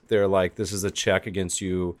purpose. They're like, this is a check against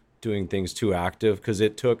you doing things too active, because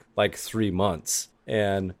it took like 3 months.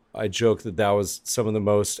 And I joke that that was some of the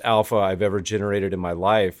most alpha I've ever generated in my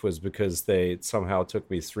life, was because they somehow took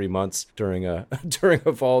me 3 months during a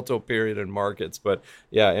volatile period in markets. But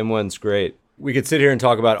yeah, M1's great. We could sit here and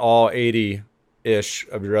talk about all 80-ish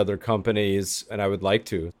of your other companies, and I would like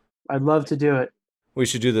to. I'd love to do it. We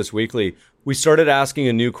should do this weekly. We started asking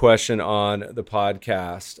a new question on the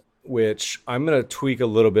podcast, which I'm going to tweak a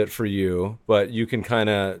little bit for you, but you can kind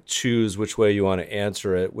of choose which way you want to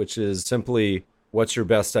answer it, which is simply, what's your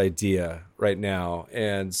best idea right now?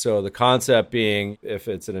 And so the concept being, if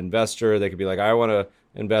it's an investor, they could be like, I want to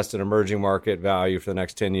invest in emerging market value for the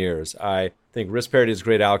next 10 years. I think risk parity is a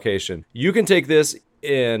great allocation. You can take this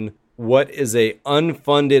in what is a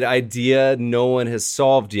unfunded idea no one has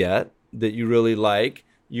solved yet that you really like.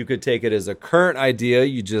 You could take it as a current idea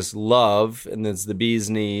you just love, and it's the bee's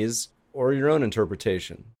knees, or your own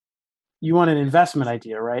interpretation. You want an investment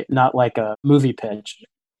idea, right? Not like a movie pitch.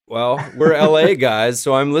 Well, we're LA guys,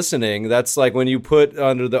 so I'm listening. That's like when you put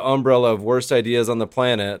under the umbrella of worst ideas on the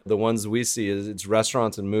planet, the ones we see is it's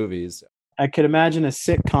restaurants and movies. I could imagine a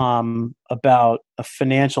sitcom about a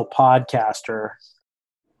financial podcaster.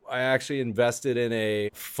 I actually invested in a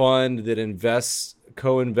fund that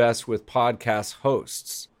co-invests with podcast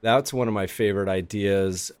hosts. That's one of my favorite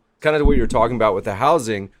ideas. Kind of what you're talking about with the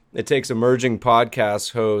housing. It takes emerging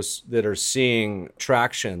podcast hosts that are seeing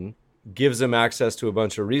traction, gives them access to a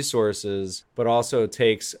bunch of resources, but also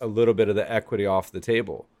takes a little bit of the equity off the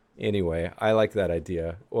table. Anyway, I like that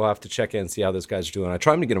idea. We'll have to check in and see how those guys are doing. I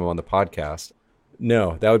try to get them on the podcast.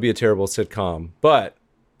 No, that would be a terrible sitcom. But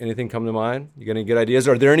anything come to mind? You got any good ideas?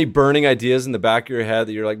 Are there any burning ideas in the back of your head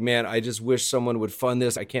that you're like, man, I just wish someone would fund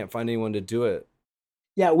this. I can't find anyone to do it.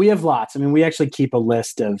 Yeah, we have lots. I mean, we actually keep a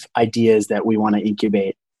list of ideas that we want to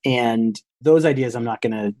incubate. And those ideas I'm not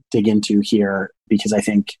going to dig into here because I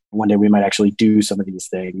think one day we might actually do some of these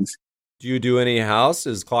things. Do you do any house?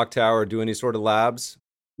 Does Clocktower do any sort of labs?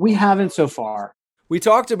 We haven't so far. We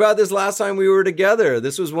talked about this last time we were together.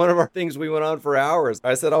 This was one of our things we went on for hours.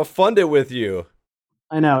 I said, I'll fund it with you.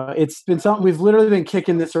 I know. It's been something we've literally been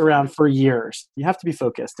kicking this around for years. You have to be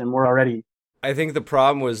focused, and we're already... I think the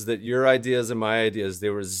problem was that your ideas and my ideas,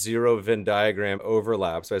 there was zero Venn diagram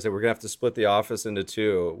overlap. So I said, we're going to have to split the office into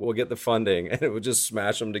two. We'll get the funding, and it would just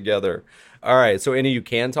smash them together. All right. So any you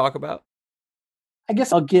can talk about? I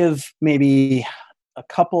guess I'll give maybe a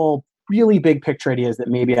couple really big picture ideas that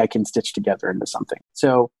maybe I can stitch together into something.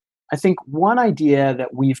 So I think one idea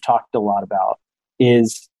that we've talked a lot about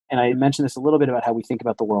is, and I mentioned this a little bit about how we think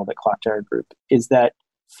about the world at Clocktower Group, is that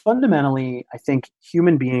fundamentally, I think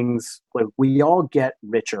human beings, like, we all get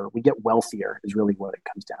richer, we get wealthier is really what it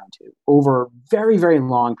comes down to over very, very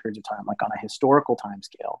long periods of time, like on a historical time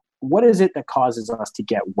scale. What is it that causes us to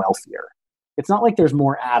get wealthier? It's not like there's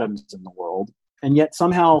more atoms in the world, and yet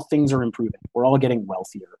somehow things are improving. We're all getting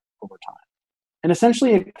wealthier over time. And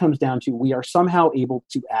essentially it comes down to we are somehow able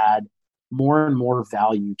to add more and more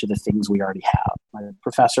value to the things we already have. My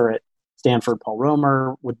professor at Stanford, Paul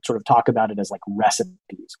Romer, would sort of talk about it as like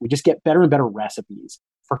recipes. We just get better and better recipes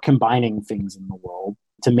for combining things in the world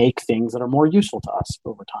to make things that are more useful to us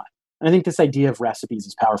over time. And I think this idea of recipes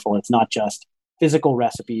is powerful. It's not just physical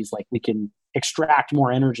recipes, like we can extract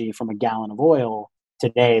more energy from a gallon of oil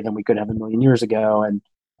today than we could have a million years ago. And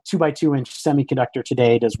 2x2 inch semiconductor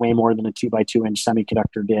today does way more than a 2x2 inch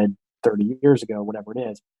semiconductor did 30 years ago, whatever it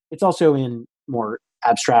is. It's also in more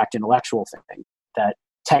abstract intellectual things that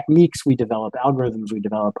techniques we develop, algorithms we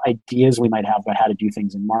develop, ideas we might have about how to do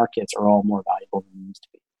things in markets are all more valuable than they used to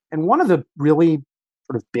be. And one of the really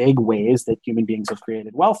sort of big ways that human beings have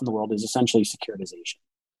created wealth in the world is essentially securitization.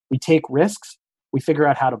 We take risks, we figure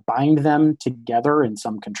out how to bind them together in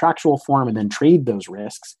some contractual form and then trade those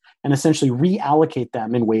risks and essentially reallocate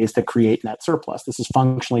them in ways that create net surplus. This is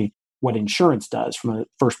functionally what insurance does from a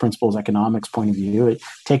first principles economics point of view. It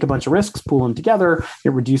take a bunch of risks, pool them together.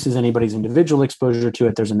 It reduces anybody's individual exposure to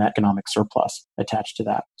it. There's an economic surplus attached to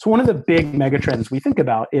that. So one of the big megatrends we think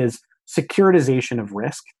about is securitization of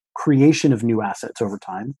risk, creation of new assets over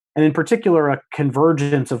time, and in particular, a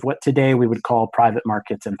convergence of what today we would call private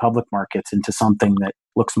markets and public markets into something that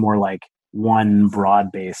looks more like one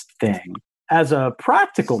broad-based thing. As a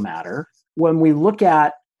practical matter, when we look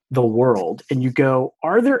at the world and you go,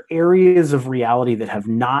 are there areas of reality that have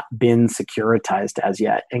not been securitized as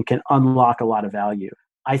yet and can unlock a lot of value?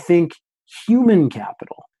 I think human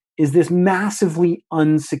capital is this massively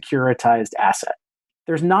unsecuritized asset.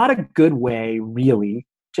 There's not a good way really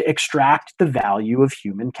to extract the value of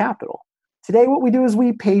human capital. Today, what we do is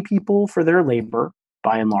we pay people for their labor,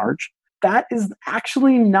 by and large. That is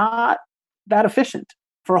actually not that efficient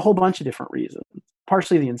for a whole bunch of different reasons.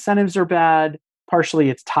 Partially the incentives are bad. Partially,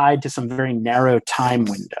 it's tied to some very narrow time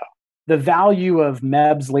window. The value of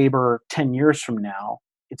MEB's labor 10 years from now,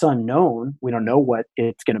 it's unknown. We don't know what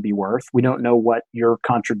it's going to be worth. We don't know what your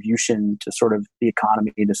contribution to sort of the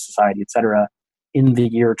economy, to society, et cetera, in the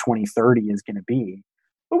year 2030 is going to be.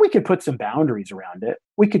 But we could put some boundaries around it.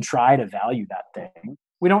 We could try to value that thing.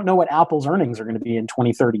 We don't know what Apple's earnings are going to be in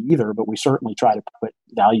 2030 either, but we certainly try to put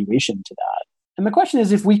valuation to that. And the question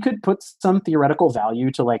is, if we could put some theoretical value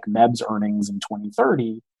to like MEB's earnings in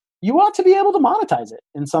 2030, you ought to be able to monetize it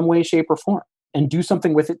in some way, shape, or form and do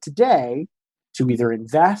something with it today to either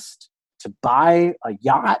invest, to buy a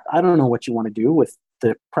yacht. I don't know what you want to do with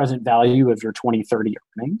the present value of your 2030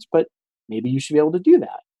 earnings, but maybe you should be able to do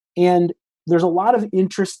that. And there's a lot of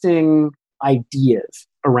interesting ideas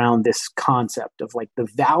around this concept of like the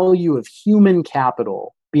value of human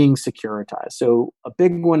capital being securitized. So a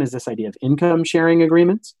big one is this idea of income sharing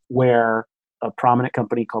agreements, where a prominent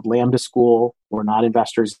company called Lambda School, we're not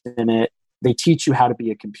investors in it. They teach you how to be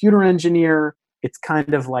a computer engineer. It's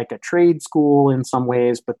kind of like a trade school in some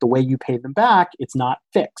ways, but the way you pay them back, it's not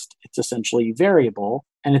fixed. It's essentially variable,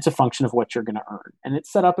 and it's a function of what you're going to earn. And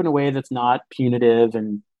it's set up in a way that's not punitive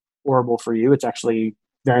and horrible for you. It's actually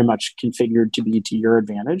very much configured to be to your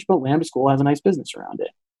advantage, but Lambda School has a nice business around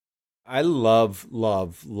it. I love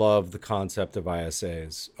the concept of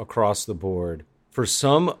ISAs across the board. For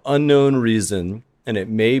some unknown reason, and it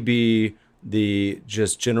may be the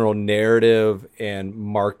just general narrative and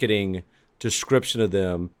marketing description of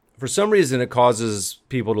them, for some reason, it causes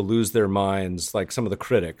people to lose their minds, like some of the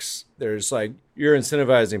critics. There's like, you're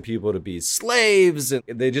incentivizing people to be slaves, and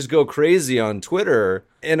they just go crazy on Twitter.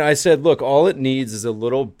 And I said, look, all it needs is a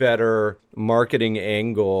little better marketing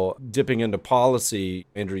angle, dipping into policy.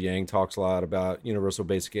 Andrew Yang talks a lot about universal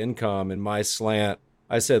basic income. And my slant,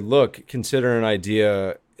 I said, look, consider an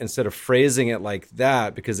idea instead of phrasing it like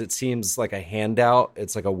that, because it seems like a handout.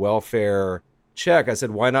 It's like a welfare check. I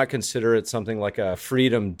said, why not consider it something like a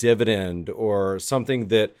freedom dividend, or something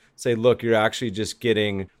that say, look, you're actually just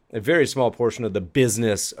getting a very small portion of the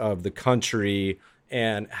business of the country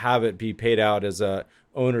and have it be paid out as a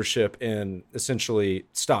ownership in essentially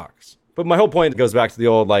stocks. But my whole point goes back to the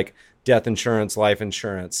old like death insurance, life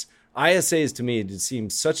insurance. ISAs to me did seem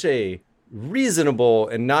such a reasonable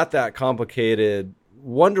and not that complicated,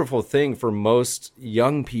 wonderful thing for most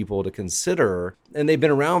young people to consider. And they've been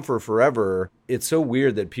around for forever. It's so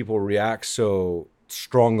weird that people react so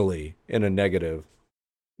strongly in a negative.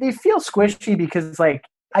 They feel squishy because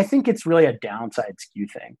I think it's really a downside skew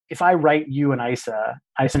thing. If I write you an ISA,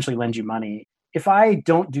 I essentially lend you money. If I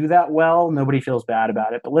don't do that well, nobody feels bad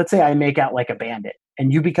about it. But let's say I make out like a bandit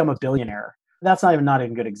and you become a billionaire. That's not even a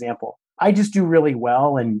good example. I just do really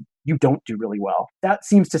well and you don't do really well. That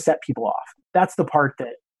seems to set people off. That's the part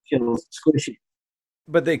that feels squishy.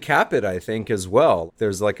 But they cap it, I think, as well.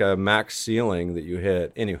 There's like a max ceiling that you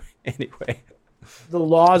hit. Anyway. The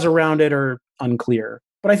laws around it are unclear.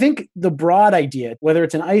 But I think the broad idea, whether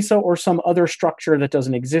it's an ISA or some other structure that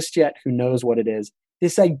doesn't exist yet, who knows what it is,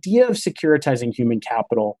 this idea of securitizing human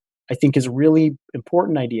capital, I think, is a really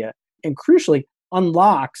important idea, and crucially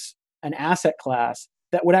unlocks an asset class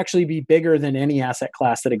that would actually be bigger than any asset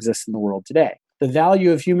class that exists in the world today. The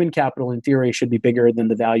value of human capital, in theory, should be bigger than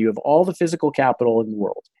the value of all the physical capital in the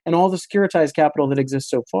world and all the securitized capital that exists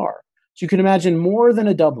so far. So you can imagine more than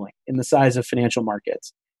a doubling in the size of financial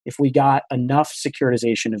markets if we got enough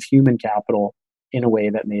securitization of human capital in a way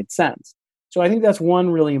that made sense. So I think that's one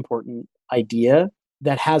really important idea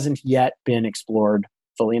that hasn't yet been explored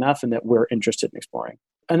fully enough and that we're interested in exploring.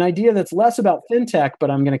 An idea that's less about fintech, but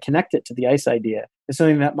I'm going to connect it to the ICE idea, is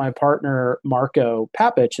something that my partner, Marco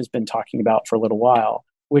Papich, has been talking about for a little while,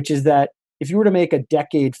 which is that if you were to make a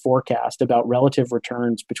decade forecast about relative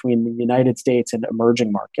returns between the United States and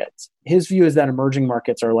emerging markets, his view is that emerging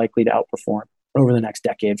markets are likely to outperform over the next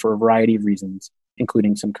decade for a variety of reasons,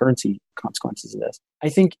 including some currency consequences of this. I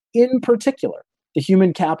think in particular, the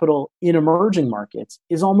human capital in emerging markets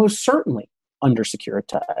is almost certainly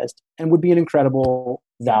under-securitized and would be an incredible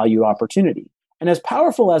value opportunity. And as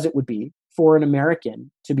powerful as it would be for an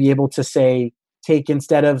American to be able to say, take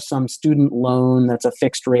instead of some student loan that's a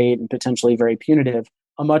fixed rate and potentially very punitive,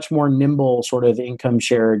 a much more nimble sort of income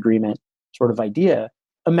share agreement sort of idea.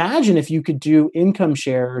 Imagine if you could do income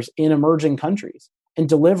shares in emerging countries and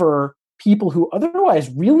deliver people who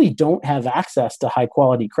otherwise really don't have access to high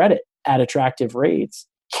quality credit at attractive rates,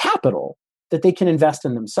 capital that they can invest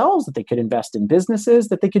in themselves, that they could invest in businesses,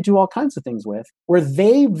 that they could do all kinds of things with, where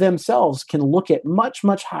they themselves can look at much,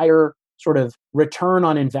 much higher sort of return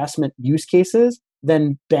on investment use cases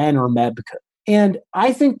than Ben or Meb could. And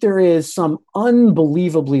I think there is some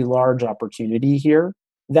unbelievably large opportunity here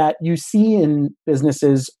that you see in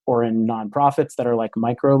businesses or in nonprofits that are like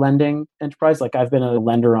micro lending enterprise. Like I've been a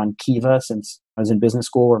lender on Kiva since I was in business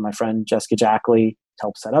school, where my friend Jessica Jackley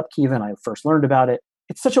helped set up Kiva and I first learned about it.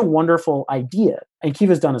 It's such a wonderful idea. And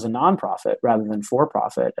Kiva is done as a nonprofit rather than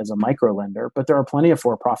for-profit as a micro lender, but there are plenty of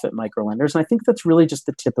for-profit micro lenders. And I think that's really just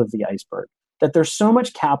the tip of the iceberg, that there's so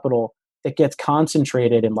much capital that gets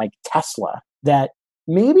concentrated in like Tesla that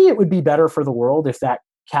maybe it would be better for the world if that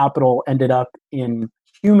capital ended up in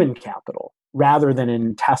human capital rather than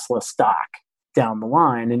in Tesla stock down the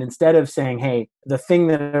line. And instead of saying, hey, the thing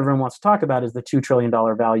that everyone wants to talk about is the $2 trillion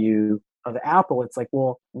value of Apple, it's like,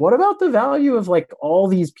 well, what about the value of like all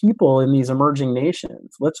these people in these emerging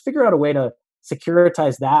nations? Let's figure out a way to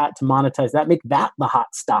securitize that, to monetize that, make that the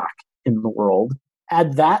hot stock in the world,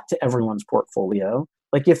 add that to everyone's portfolio.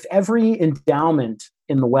 Like if every endowment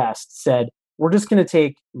in the West said, we're just going to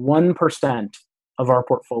take 1% of our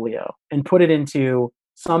portfolio and put it into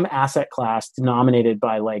some asset class denominated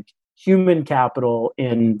by like human capital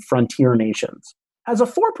in frontier nations as a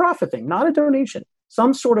for-profit thing, not a donation,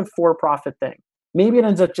 some sort of for-profit thing. Maybe it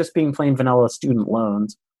ends up just being plain vanilla student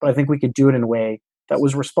loans, but I think we could do it in a way that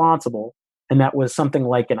was responsible and that was something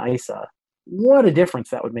like an ISA. What a difference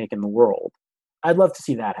that would make in the world. I'd love to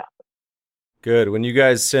see that happen. Good. When you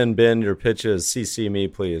guys send Ben your pitches, CC me,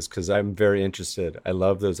 please, because I'm very interested. I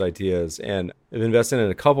love those ideas. And I've invested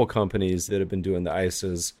in a couple companies that have been doing the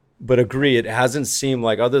ISAs. But agree, it hasn't seemed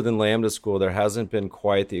like, other than Lambda School, there hasn't been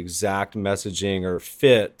quite the exact messaging or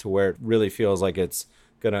fit to where it really feels like it's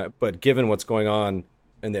gonna. But given what's going on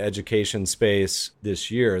in the education space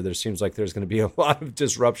this year, there seems like there's going to be a lot of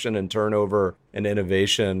disruption and turnover and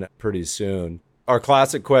innovation pretty soon. Our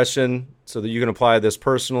classic question, so that you can apply this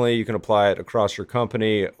personally, you can apply it across your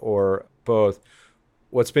company or both.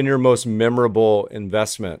 What's been your most memorable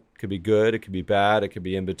investment? It could be good, it could be bad, it could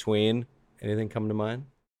be in between. Anything come to mind?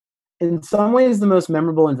 In some ways, the most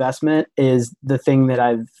memorable investment is the thing that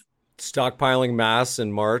I've Stockpiling masks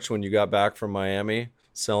in March when you got back from Miami,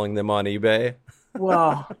 selling them on eBay.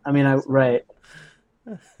 Well, right.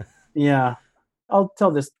 Yeah. I'll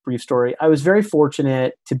tell this brief story. I was very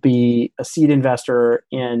fortunate to be a seed investor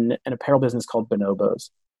in an apparel business called Bonobos.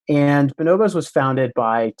 And Bonobos was founded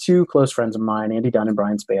by two close friends of mine, Andy Dunn and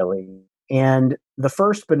Brian Spaley. And the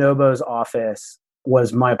first Bonobos office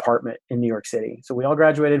was my apartment in New York City. So we all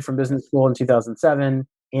graduated from business school in 2007.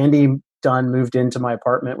 Andy Dunn moved into my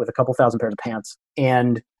apartment with a couple thousand pairs of pants.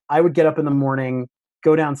 And I would get up in the morning,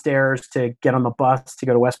 go downstairs to get on the bus to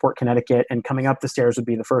go to Westport, Connecticut. And coming up the stairs would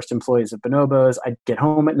be the first employees of Bonobos. I'd get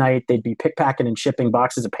home at night. They'd be pickpacking and shipping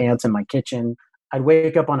boxes of pants in my kitchen. I'd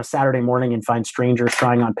wake up on a Saturday morning and find strangers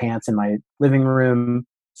trying on pants in my living room.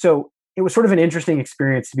 So it was sort of an interesting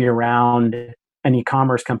experience to be around an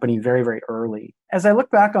e-commerce company very, very early. As I look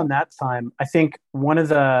back on that time, I think one of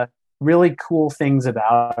the really cool things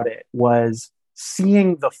about it was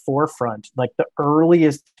seeing the forefront, like the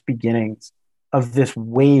earliest beginnings of this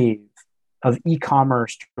wave of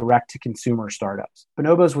e-commerce direct-to-consumer startups.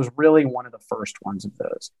 Bonobos was really one of the first ones of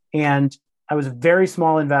those. And I was a very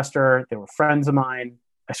small investor. They were friends of mine.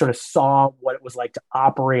 I sort of saw what it was like to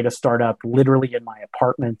operate a startup literally in my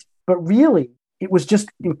apartment. But really, it was just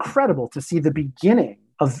incredible to see the beginning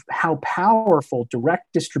of how powerful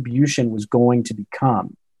direct distribution was going to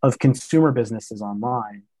become of consumer businesses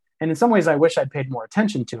online. And in some ways, I wish I'd paid more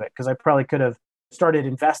attention to it because I probably could have started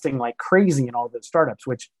investing like crazy in all those startups,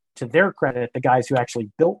 which to their credit, the guys who actually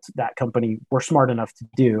built that company were smart enough to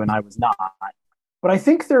do, and I was not. But I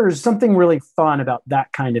think there's something really fun about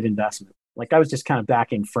that kind of investment. Like I was just kind of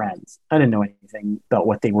backing friends. I didn't know anything about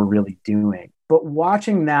what they were really doing. But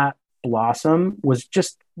watching that blossom was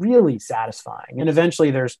just really satisfying. And eventually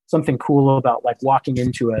there's something cool about like walking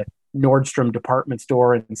into a Nordstrom department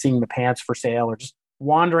store and seeing the pants for sale, or just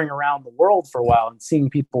wandering around the world for a while and seeing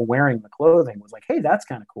people wearing the clothing was like, hey, that's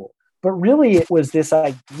kind of cool. But really it was this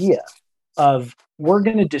idea of we're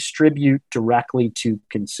going to distribute directly to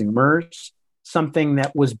consumers something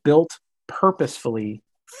that was built purposefully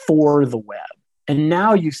for the web. And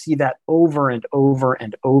now you see that over and over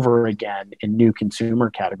and over again in new consumer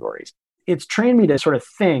categories. It's trained me to sort of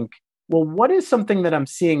think, well, what is something that I'm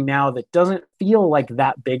seeing now that doesn't feel like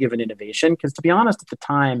that big of an innovation? Because to be honest, at the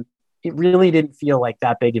time, it really didn't feel like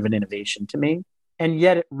that big of an innovation to me. And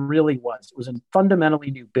yet it really was. It was a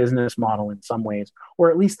fundamentally new business model in some ways, or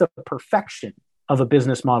at least the perfection of a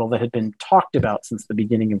business model that had been talked about since the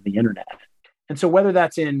beginning of the internet. And so whether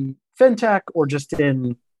that's in fintech or just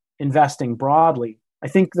in investing broadly, I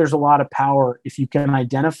think there's a lot of power if you can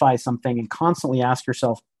identify something and constantly ask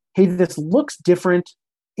yourself, hey, this looks different.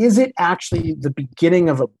 Is it actually the beginning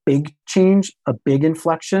of a big change, a big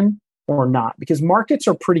inflection, or not? Because markets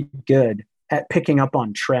are pretty good at picking up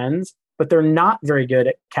on trends, but they're not very good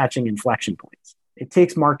at catching inflection points. It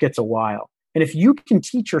takes markets a while. And if you can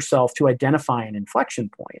teach yourself to identify an inflection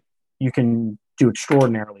point, you can do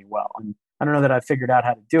extraordinarily well. And I don't know that I've figured out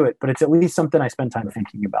how to do it, but it's at least something I spend time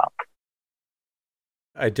thinking about.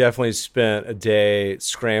 I definitely spent a day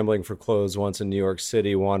scrambling for clothes once in New York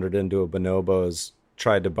City, wandered into a Bonobos,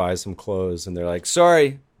 tried to buy some clothes, and they're like,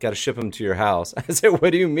 sorry, got to ship them to your house. I said,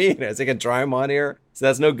 what do you mean? I said, I can try them on here? So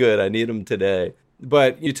that's no good. I need them today.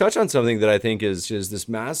 But you touch on something that I think is this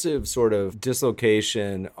massive sort of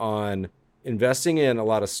dislocation on investing in a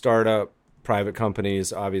lot of startup private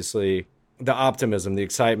companies, obviously, the optimism, the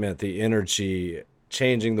excitement, the energy,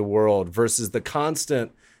 changing the world versus the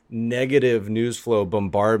constant negative news flow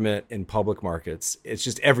bombardment in public markets. It's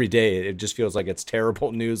just every day. It just feels like it's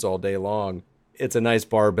terrible news all day long. It's a nice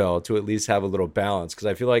barbell to at least have a little balance, because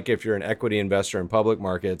I feel like if you're an equity investor in public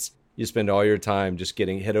markets, you spend all your time just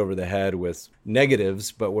getting hit over the head with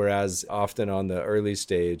negatives. But whereas often on the early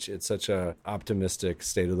stage, it's such a optimistic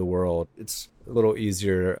state of the world. It's a little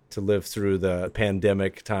easier to live through the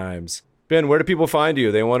pandemic times. Ben, where do people find you?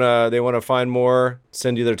 They want to find more,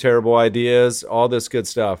 send you their terrible ideas, all this good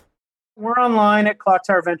stuff. We're online at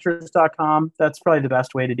clocktowerventures.com. That's probably the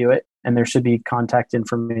best way to do it. And there should be contact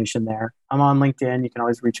information there. I'm on LinkedIn. You can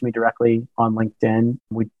always reach me directly on LinkedIn.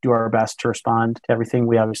 We do our best to respond to everything.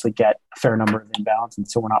 We obviously get a fair number of inbounds, and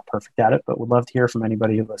so we're not perfect at it, but we'd love to hear from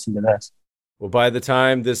anybody who listened to this. Well, by the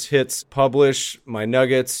time this hits publish, my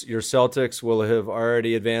Nuggets, your Celtics will have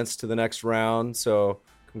already advanced to the next round. So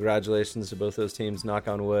congratulations to both those teams. Knock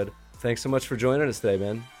on wood. Thanks so much for joining us today,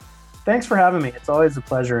 man. Thanks for having me. It's always a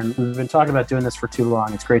pleasure. And we've been talking about doing this for too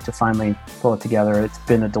long. It's great to finally pull it together. It's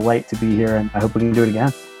been a delight to be here, and I hope we can do it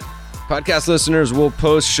again. Podcast listeners will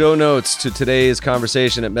post show notes to today's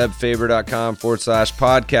conversation at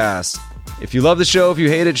mebfaber.com/podcast. If you love the show, if you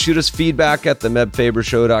hate it, shoot us feedback at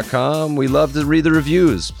themebfabershow.com. We love to read the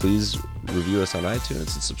reviews. Please review us on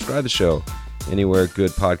iTunes and subscribe to the show anywhere good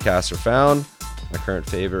podcasts are found. My current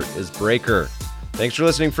favorite is Breaker. Thanks for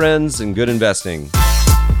listening, friends, and good investing.